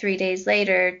again like 3 days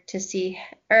later to see,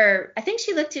 or I think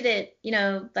she looked at it,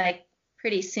 like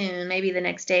pretty soon, maybe the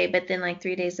next day, but then like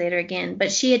 3 days later again.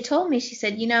 But she had told me, she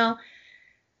said,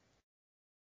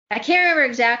 I can't remember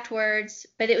exact words,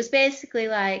 but it was basically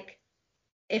like,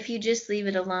 if you just leave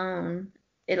it alone,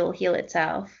 it'll heal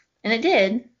itself. And it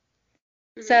did.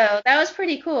 So hmm that was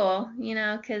pretty cool,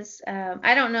 because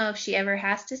I don't know if she ever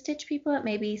has to stitch people up.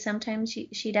 Maybe sometimes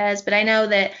she does, but I know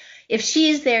that if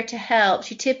she's there to help,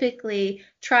 she typically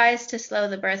tries to slow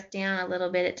the birth down a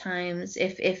little bit at times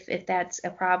if that's a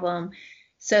problem,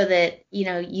 so that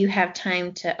you have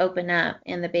time to open up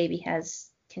and the baby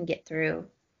can get through,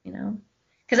 you know.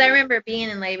 Because I remember being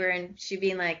in labor and she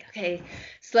being like, okay,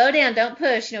 slow down, don't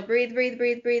push, breathe, breathe,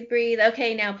 breathe, breathe, breathe.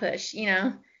 Okay, now push.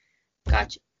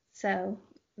 Gotcha. So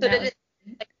So that did was. it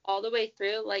like all the way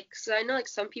through? Like, so I know like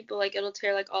some people like it'll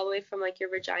tear like all the way from like your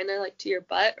vagina like to your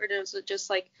butt, or was it just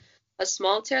like a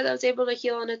small tear that was able to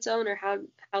heal on its own, or how'd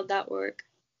that work?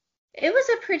 It was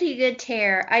a pretty good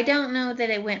tear. I don't know that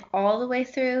it went all the way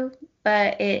through,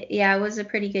 but it was a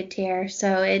pretty good tear.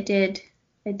 So it did.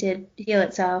 it did heal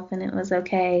itself and it was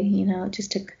okay. It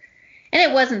just took, and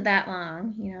it wasn't that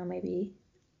long, maybe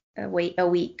a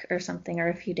week or something or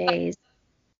a few days.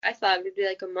 I thought it would be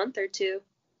like a month or two.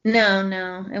 No,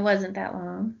 no, it wasn't that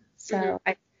long. Mhm. So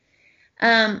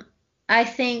um, I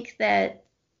think that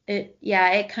it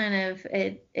kind of,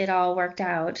 it all worked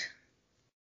out.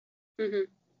 Mhm.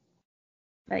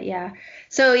 But yeah.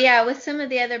 So yeah, with some of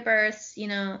the other births,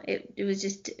 it was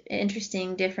just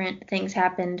interesting, different things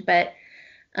happened. But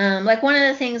like one of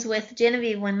the things with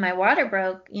Genevieve when my water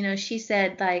broke, she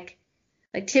said like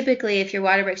typically if your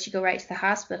water breaks, you go right to the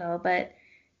hospital. But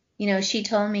she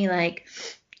told me like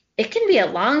it can be a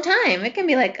long time. It can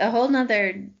be like a whole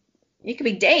nother, it could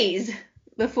be days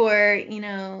before,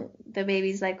 the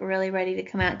baby's like really ready to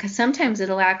come out. Because sometimes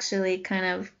it'll actually kind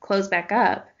of close back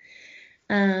up.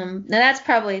 Now that's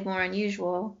probably more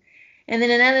unusual. And then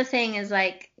another thing is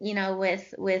like,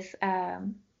 with how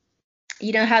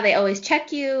they always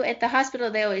check you at the hospital,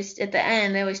 they always at the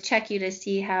end they always check you to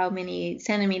see how many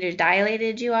centimeters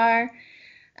dilated you are.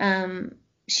 Um,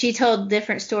 she told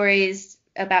different stories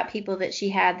about people that she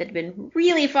had that had been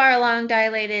really far along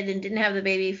dilated and didn't have the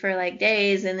baby for like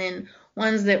days, and then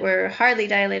ones that were hardly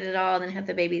dilated at all and then had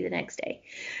the baby the next day.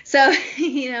 So,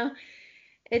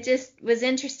 it just was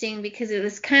interesting because it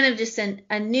was kind of just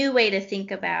a new way to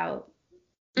think about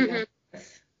your Mhm.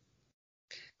 birth.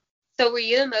 So were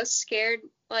you the most scared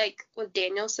like with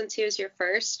Daniel since he was your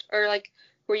first, or like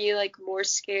were you like more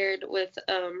scared with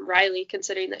Riley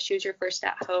considering that she was your first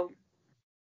at home?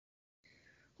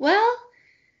 Well,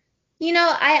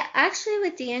 I actually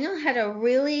with Daniel had a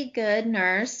really good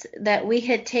nurse that we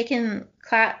had taken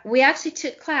class. We actually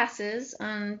took classes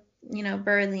on,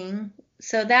 birthing,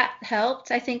 so that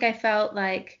helped. I think I felt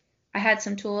like I had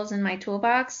some tools in my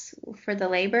toolbox for the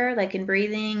labor, like in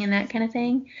breathing and that kind of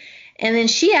thing. And then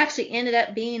she actually ended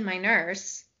up being my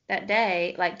nurse that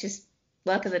day, like just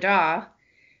luck of the draw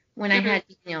when I Mhm. had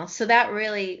Daniel. So that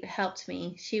really helped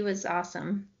me. She was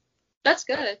awesome. That's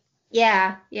good.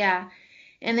 Yeah, yeah.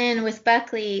 And then with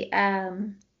Buckley,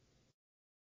 I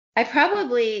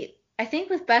think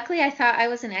with Buckley, I thought I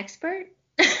was an expert.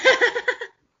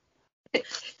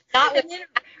 Not with And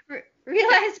then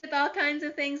realized with all kinds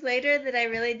of things later that I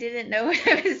really didn't know what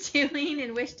I was doing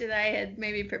and wished that I had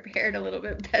maybe prepared a little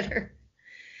bit better.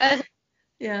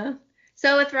 Yeah.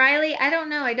 So with Riley, I don't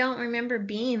know. I don't remember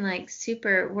being like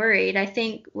super worried. I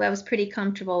think I was pretty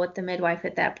comfortable with the midwife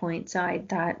at that point. So I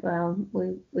thought, well,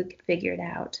 we could figure it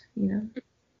out.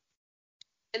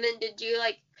 And then did you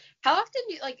like how often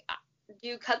do you like do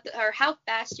you cut or how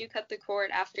fast do you cut the cord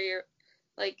after your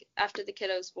like after the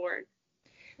kiddo's born?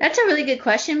 That's a really good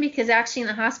question because actually in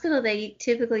the hospital they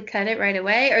typically cut it right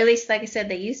away, or at least like I said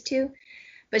they used to.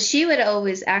 But she would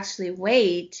always actually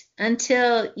wait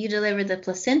until you deliver the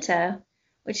placenta,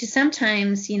 which is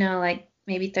sometimes, like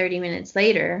maybe 30 minutes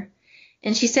later.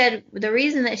 And she said the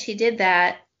reason that she did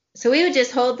that, so we would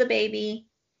just hold the baby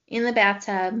in the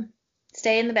bathtub,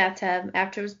 stay in the bathtub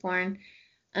after it was born,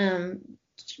 um,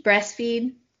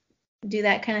 breastfeed, do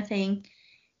that kind of thing.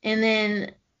 And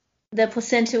then the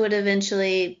placenta would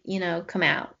eventually, come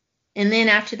out. And then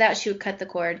after that, she would cut the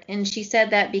cord. And she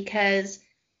said that because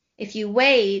if you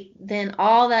wait, then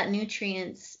all that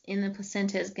nutrients in the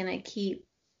placenta is going to keep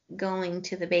going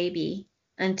to the baby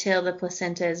until the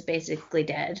placenta is basically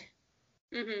dead.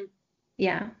 Mhm.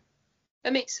 Yeah.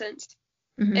 That makes sense.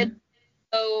 And Hmm.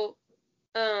 so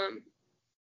um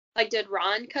like did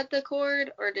Ron cut the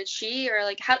cord or did she or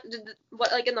like how did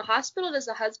what like in the hospital does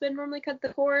the husband normally cut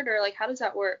the cord or like how does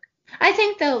that work? I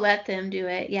think they'll let them do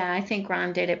it. Yeah, I think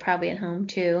Ron did it probably at home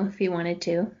too, if he wanted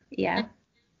to. Yeah.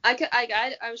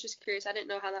 I was just curious. I didn't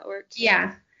know how that worked.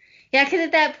 Yeah. Yeah, because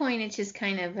at that point it's just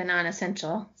kind of a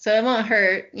non-essential. So it won't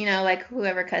hurt, like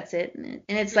whoever cuts it. And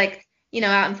it's like,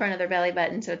 out in front of their belly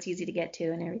button, so it's easy to get to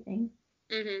and everything.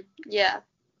 Mhm. Yeah.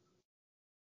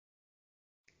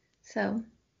 So,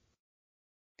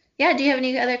 yeah, do you have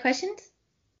any other questions?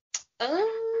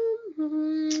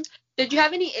 Did you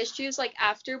have any issues like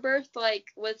after birth,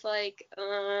 like with like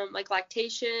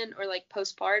lactation or like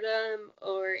postpartum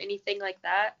or anything like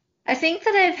that? I think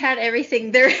that I've had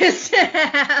everything there is to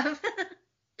have.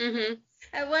 Mhm.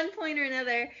 At one point or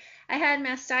another, I had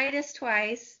mastitis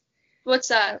twice. What's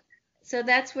that? So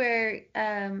that's where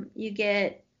you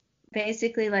get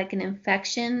basically like an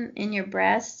infection in your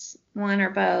breasts, one or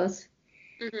both.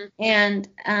 Mhm. And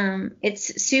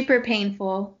it's super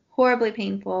painful, horribly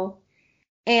painful.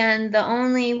 And the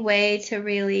only way to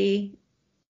really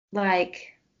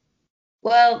like,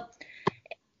 well,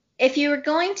 if you were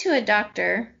going to a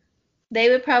doctor, they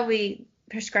would probably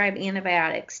prescribe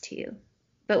antibiotics to you.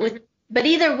 But Mhm. with but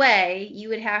either way, you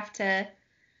would have to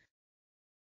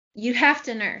you have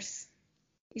to nurse.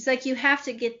 It's like you have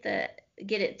to get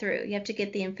it through. You have to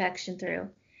get the infection through.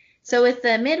 So with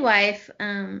the midwife,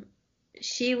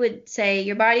 she would say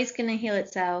your body's going to heal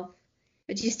itself,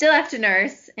 but you still have to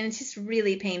nurse, and it's just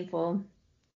really painful.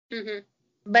 Mhm.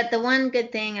 But the one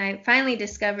good thing I finally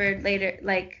discovered later,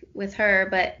 like with her,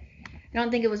 but I don't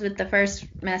think it was with the first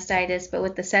mastitis, but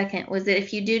with the second, was that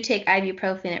if you do take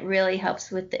ibuprofen, it really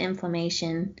helps with the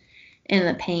inflammation and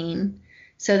the pain.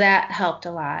 So that helped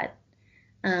a lot.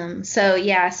 So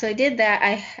yeah, so I did that.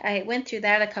 I went through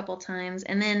that a couple times,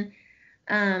 and then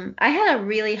I had a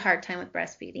really hard time with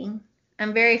breastfeeding.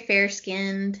 I'm very fair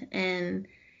skinned, and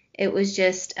it was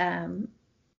just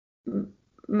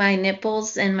my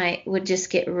nipples and my would just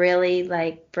get really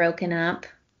like broken up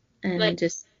and Like,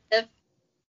 just if,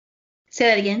 say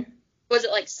that again. was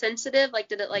it like sensitive? Like,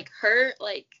 did it like hurt?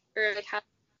 Like, or like how?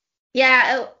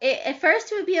 Yeah, at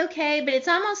first it would be okay, but it's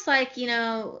almost like,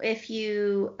 if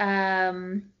you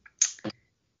I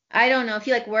don't know, if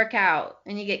you like work out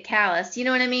and you get calloused, you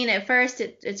know what I mean? At first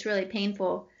it's really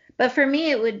painful. But for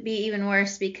me it would be even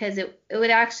worse because it would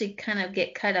actually kind of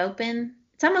get cut open.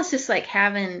 It's almost just like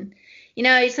having,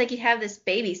 it's like you have this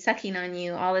baby sucking on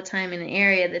you all the time in an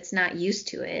area that's not used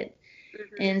to it.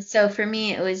 Mhm. And so for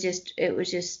me it was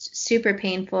just super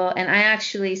painful, and I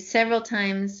actually several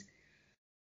times.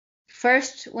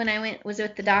 First, when I was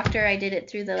with the doctor, I did it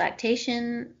through the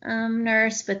lactation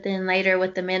nurse, but then later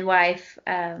with the midwife,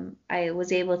 I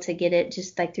was able to get it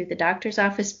just like through the doctor's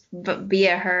office, but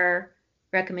via her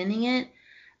recommending it.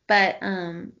 But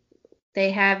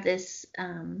they have this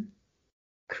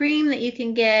cream that you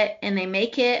can get, and they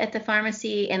make it at the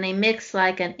pharmacy, and they mix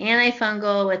like an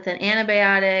antifungal with an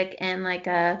antibiotic and like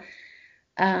a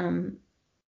um,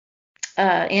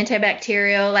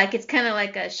 antibacterial. Like it's kind of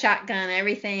like a shotgun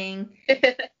everything.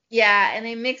 Yeah, and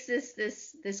they mix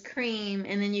this cream,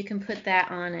 and then you can put that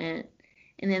on it,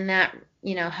 and then that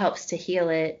helps to heal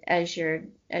it as you're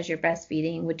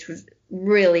breastfeeding, which was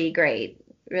really great,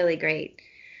 really great.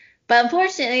 But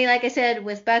unfortunately, like I said,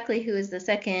 with Buckley, who was the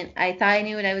second, I thought I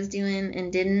knew what I was doing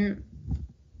and didn't.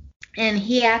 And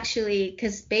he actually,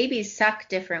 because babies suck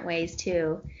different ways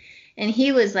too, and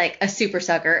he was like a super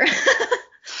sucker.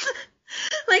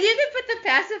 Like you could put the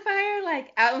pacifier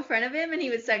like out in front of him and he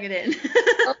would suck it in.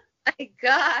 Oh my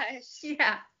gosh.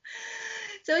 Yeah.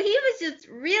 So he was just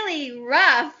really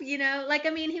rough, Like I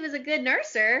mean, he was a good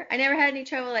nurser. I never had any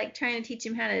trouble like trying to teach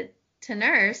him how to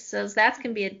nurse. So that's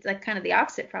can be like kind of the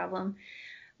opposite problem.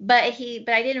 But I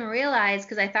didn't realize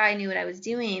because I thought I knew what I was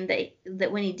doing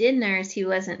that when he did nurse, he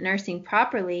wasn't nursing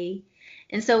properly.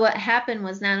 And so what happened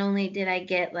was not only did I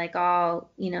get like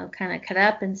all, kind of cut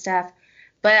up and stuff,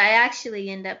 but I actually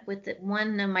end up with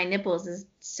one of my nipples is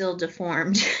still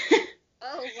deformed.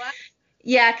 Oh wow.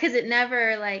 Yeah, because it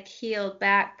never like healed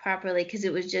back properly because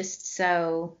it was just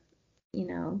so, you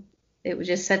know, it was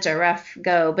just such a rough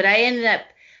go. But I ended up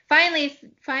finally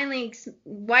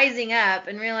wising up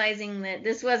and realizing that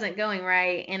this wasn't going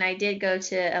right. And I did go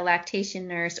to a lactation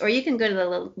nurse, or you can go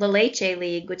to the Leche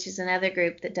League, which is another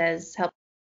group that does help.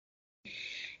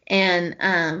 And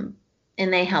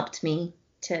they helped me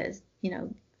to,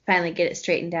 finally get it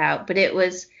straightened out. But it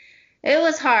was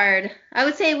hard. I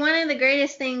would say one of the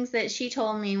greatest things that she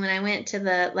told me when I went to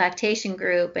the lactation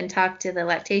group and talked to the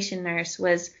lactation nurse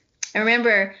was I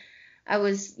remember I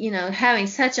was, having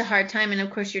such a hard time. And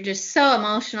of course, you're just so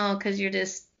emotional because you're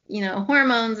just,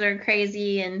 hormones are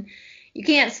crazy and you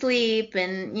can't sleep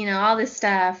and, all this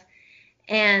stuff.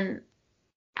 And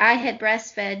I had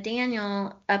breastfed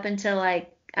Daniel up until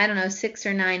like, I don't know, 6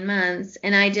 or 9 months.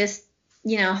 And I just,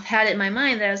 had it in my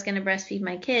mind that I was going to breastfeed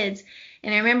my kids.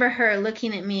 And I remember her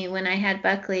looking at me when I had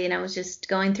Buckley and I was just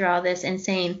going through all this and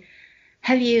saying,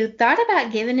 have you thought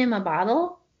about giving him a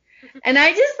bottle? And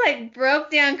I just like broke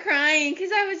down crying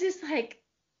because I was just like,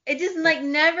 it just like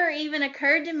never even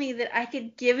occurred to me that I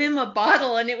could give him a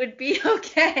bottle and it would be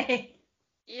okay.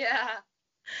 Yeah.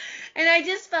 And I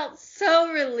just felt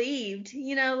so relieved,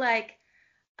 like,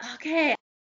 okay,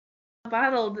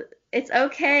 bottled. It's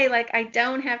okay. Like I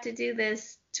don't have to do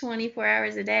this 24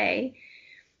 hours a day.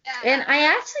 And Yeah.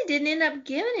 I actually didn't end up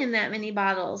giving him that many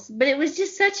bottles, but it was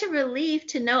just such a relief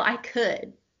to know I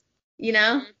could, you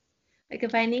know? Mhm. Like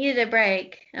if I needed a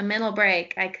break, a mental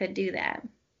break, I could do that.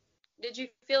 Did you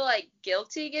feel like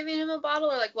guilty giving him a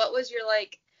bottle, or like what was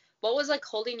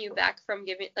holding you back from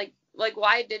giving like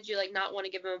why did you like not want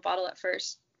to give him a bottle at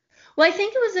first? Well, I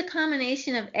think it was a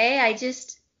combination of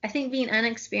I think being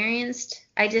unexperienced,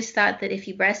 I just thought that if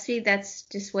you breastfeed, that's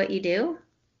just what you do.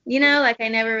 Mhm. Like I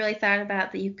never really thought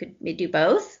about that you could do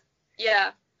both.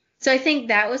 Yeah. So I think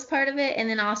that was part of it. And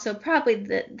then also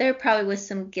probably there probably was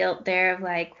some guilt there of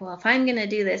like, well, if I'm going to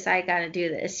do this, I got to do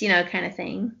this, kind of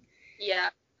thing. Yeah,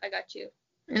 I got you.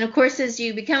 And of course, as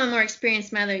you become a more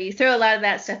experienced mother, you throw a lot of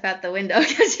that stuff out the window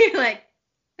because you're like,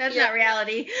 that's not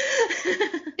reality.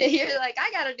 You're like,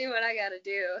 I got to do what I got to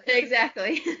do.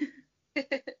 Exactly.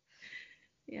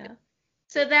 Yeah.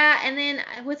 So that, and then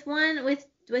with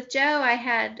Joe, I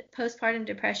had postpartum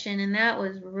depression, and that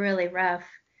was really rough.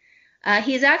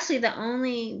 He's actually the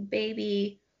only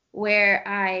baby where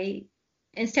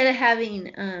instead of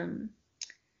having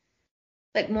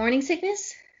like morning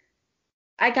sickness,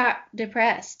 I got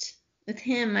depressed with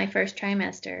him my first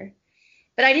trimester.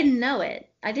 But I didn't know it.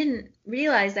 I didn't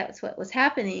realize that's what was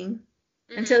happening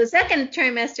until the second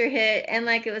trimester hit, and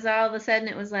like it was all of a sudden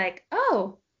it was like,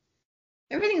 oh,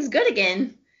 everything's good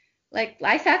again. Like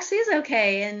life actually is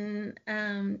okay, and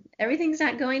everything's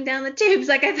not going down the tubes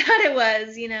like I thought it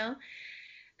was.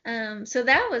 So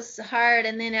that was hard.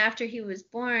 And then after he was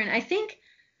born, I think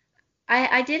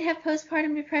I did have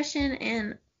postpartum depression,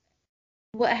 and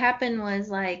what happened was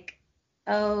like,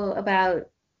 about,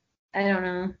 I don't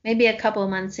know, maybe a couple of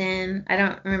months in, I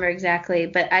don't remember exactly,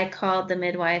 but I called the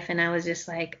midwife and I was just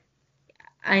like,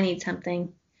 I need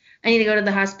something. I need to go to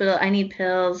the hospital. I need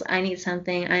pills. I need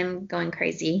something. I'm going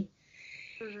crazy.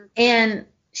 Mm-hmm. And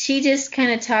she just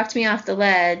kind of talked me off the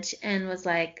ledge and was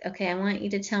like, okay, I want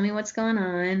you to tell me what's going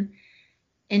on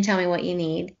and tell me what you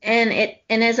need. And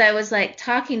as I was like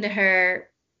talking to her,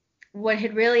 what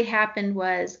had really happened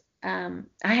was I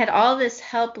had all this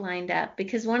help lined up,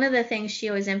 because one of the things she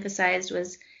always emphasized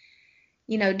was,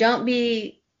 don't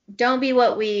be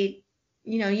what we,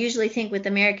 usually think with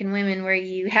American women, where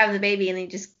you have the baby and then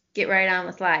you just get right on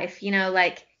with life,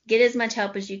 like get as much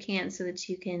help as you can so that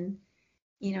you can,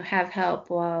 have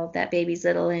help while that baby's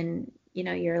little and,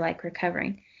 you're like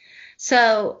recovering.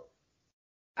 So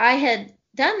I had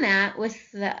done that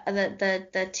with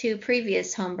the two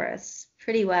previous home births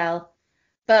pretty well.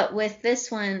 But with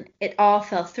this one, it all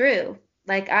fell through.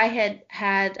 Like I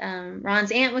had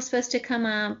Ron's aunt was supposed to come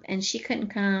up and she couldn't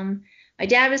come. My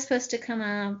dad was supposed to come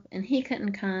up and he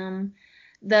couldn't come.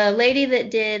 The lady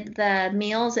that did the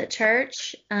meals at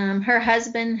church, her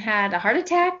husband had a heart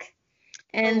attack,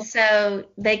 and so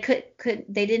they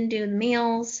they didn't do the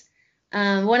meals.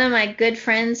 One of my good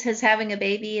friends is having a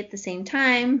baby at the same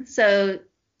time, so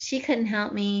she couldn't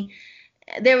help me.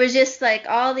 There was just like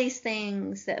all these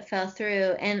things that fell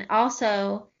through. And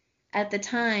also at the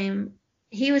time,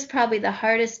 he was probably the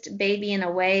hardest baby in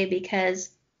a way, because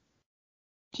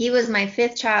he was my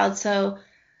fifth child. So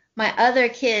my other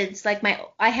kids, like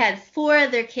I had four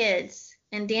other kids,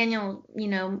 and Daniel,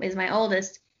 is my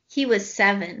oldest. He was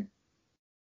 7.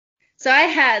 So I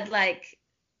had like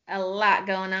a lot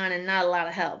going on and not a lot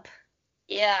of help.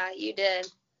 Yeah, you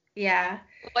did. Yeah.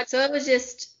 So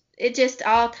it just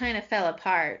all kind of fell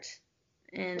apart,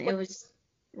 and it was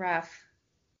rough.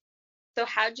 So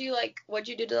what'd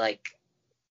you do to like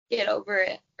get over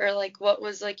it? Or like what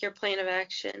was like your plan of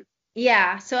action?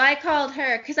 Yeah, so I called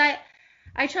her because I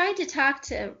tried to talk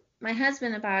to my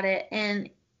husband about it, and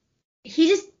he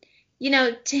just,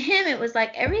 to him it was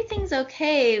like, everything's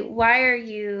okay. Why are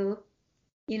you,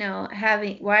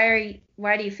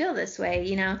 why do you feel this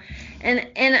way,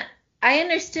 And I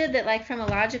understood that, like, from a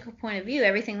logical point of view,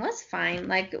 everything was fine.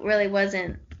 Like, it really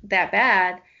wasn't that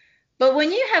bad. But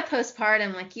when you have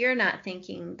postpartum, like, you're not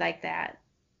thinking like that.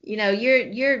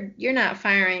 You're not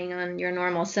firing on your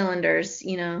normal cylinders,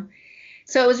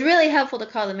 So it was really helpful to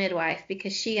call the midwife,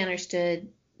 because she understood,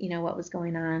 what was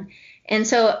going on. And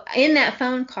so in that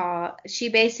phone call, she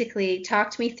basically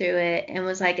talked me through it and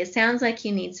was like, it sounds like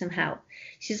you need some help.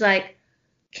 She's like,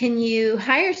 can you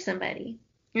hire somebody?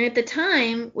 And at the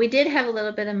time, we did have a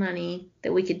little bit of money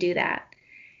that we could do that.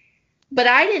 But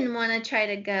I didn't want to try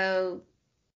to go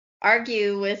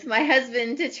argue with my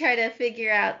husband to try to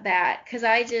figure out that, because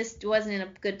I just wasn't in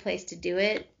a good place to do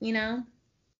it,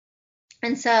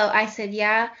 And so I said,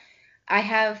 yeah, I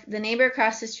have the neighbor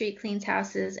across the street cleans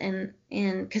houses, and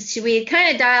because we had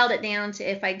kind of dialed it down to,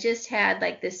 if I just had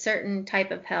like this certain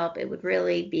type of help, it would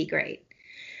really be great.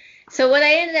 So what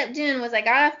I ended up doing was I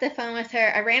got off the phone with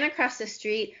her. I ran across the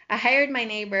street. I hired my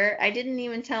neighbor. I didn't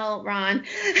even tell Ron.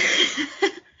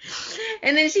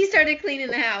 And then she started cleaning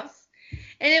the house.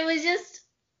 And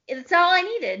it's all I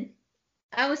needed.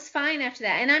 I was fine after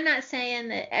that. And I'm not saying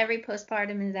that every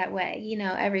postpartum is that way.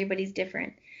 Everybody's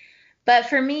different. But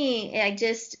for me, I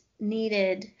just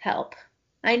needed help.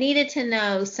 I needed to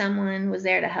know someone was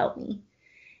there to help me.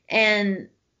 And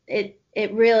it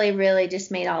really, really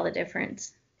just made all the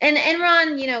difference. And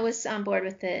Ron, was on board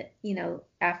with it,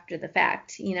 after the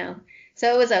fact,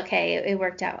 So it was okay. It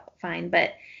worked out fine.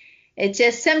 But it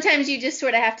just sometimes you just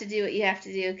sort of have to do what you have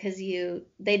to do because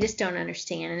they just don't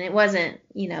understand. And it wasn't,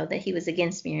 that he was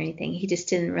against me or anything. He just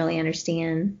didn't really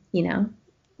understand,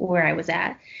 where I was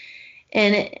at.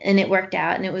 And it worked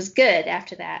out, and it was good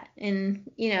after that.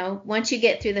 And once you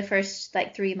get through the first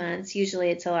like 3 months, usually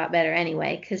it's a lot better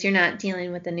anyway because you're not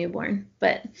dealing with a newborn.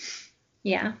 But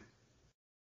yeah.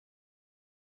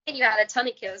 And you had a ton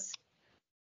of kids.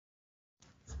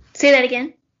 Say that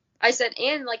again. I said,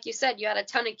 and like you said, you had a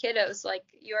ton of kiddos. Like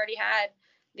you already had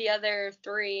the other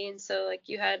 3, and so like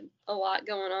you had a lot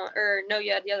going on. Or no,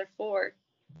 you had the other 4.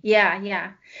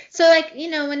 Yeah. So like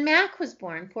when Mac was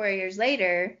born 4 years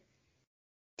later,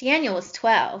 Daniel was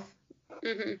 12,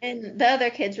 mm-hmm. and the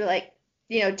other kids were like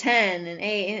 10 and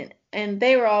 8, and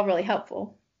they were all really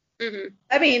helpful. Mm-hmm.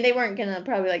 I mean, they weren't gonna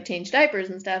probably like change diapers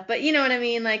and stuff, but you know what I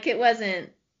mean. Like it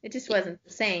just wasn't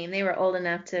the same. They were old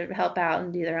enough to help out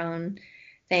and do their own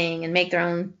thing and make their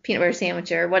own peanut butter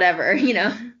sandwich or whatever,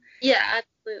 Yeah,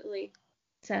 absolutely.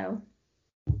 So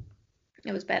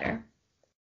it was better.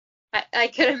 I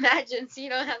could imagine. So you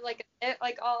don't have like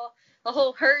a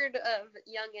whole herd of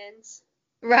youngins.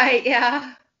 Right,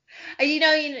 yeah.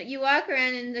 You walk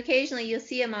around and occasionally you'll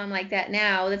see a mom like that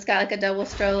now that's got like a double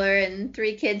stroller and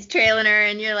 3 kids trailing her,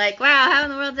 and you're like, wow, how in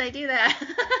the world did I do that?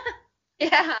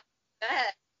 Yeah.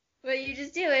 But you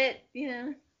just do it,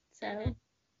 so. Mm-hmm.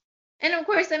 And of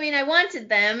course, I mean, I wanted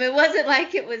them. It wasn't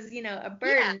like it was, a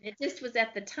burden. Yeah. It just was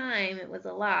at the time, it was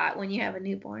a lot when you have a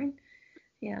newborn.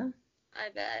 Yeah. I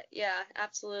bet. Yeah,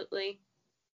 absolutely.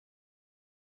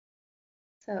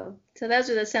 So those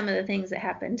are some of the things that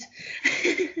happened.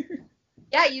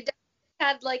 Yeah, you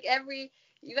had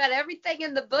you got everything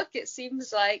in the book, it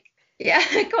seems like. Yeah,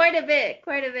 quite a bit,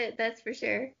 that's for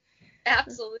sure.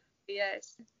 Absolutely,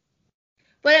 yes.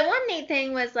 But one neat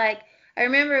thing was like, I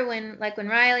remember when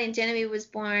Riley and Genevieve was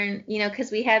born,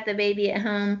 because we had the baby at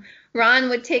home, Ron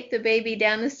would take the baby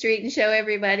down the street and show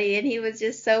everybody, and he was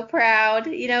just so proud,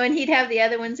 and he'd have the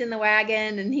other ones in the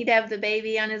wagon, and he'd have the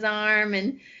baby on his arm,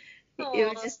 and Aww.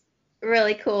 It was just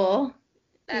really cool.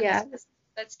 That's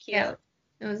cute. Yeah,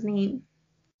 it was neat.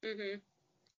 Mm-hmm.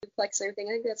 Duplex and everything.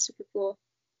 I think that's super cool.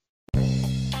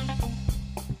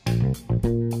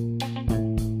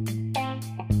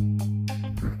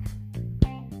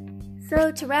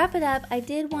 So to wrap it up, I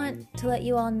did want to let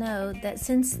you all know that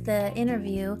since the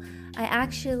interview, I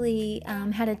actually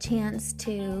had a chance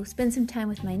to spend some time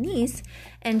with my niece,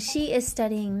 and she is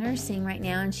studying nursing right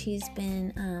now, and she's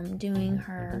been doing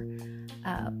her,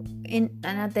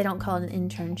 they don't call it an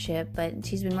internship, but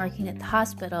she's been working at the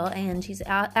hospital, and she's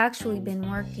actually been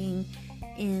working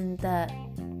in the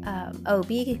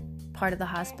OB part of the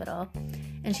hospital,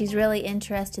 and she's really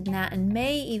interested in that and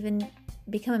may even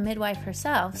become a midwife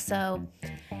herself. So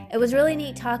it was really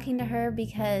neat talking to her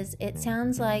because it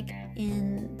sounds like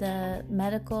in the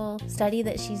medical study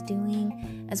that she's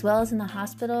doing, as well as in the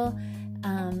hospital,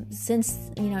 since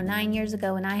 9 years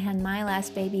ago when I had my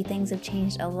last baby, things have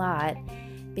changed a lot,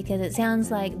 because it sounds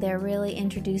like they're really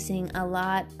introducing a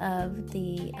lot of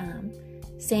the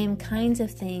same kinds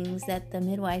of things that the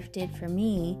midwife did for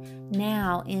me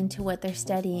now into what they're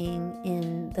studying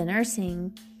in the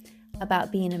nursing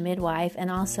about being a midwife, and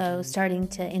also starting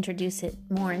to introduce it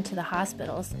more into the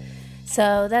hospitals.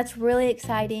 So that's really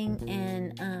exciting,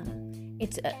 and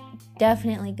it's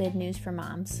definitely good news for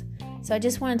moms. So I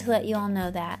just wanted to let you all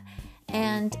know that.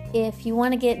 And if you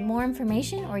want to get more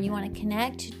information or you want to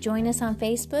connect, join us on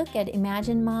Facebook at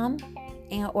Imagine Mom,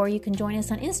 or you can join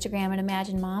us on Instagram at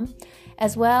Imagine Mom,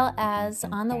 as well as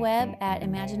on the web at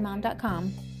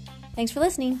imaginemom.com. Thanks for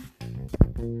listening.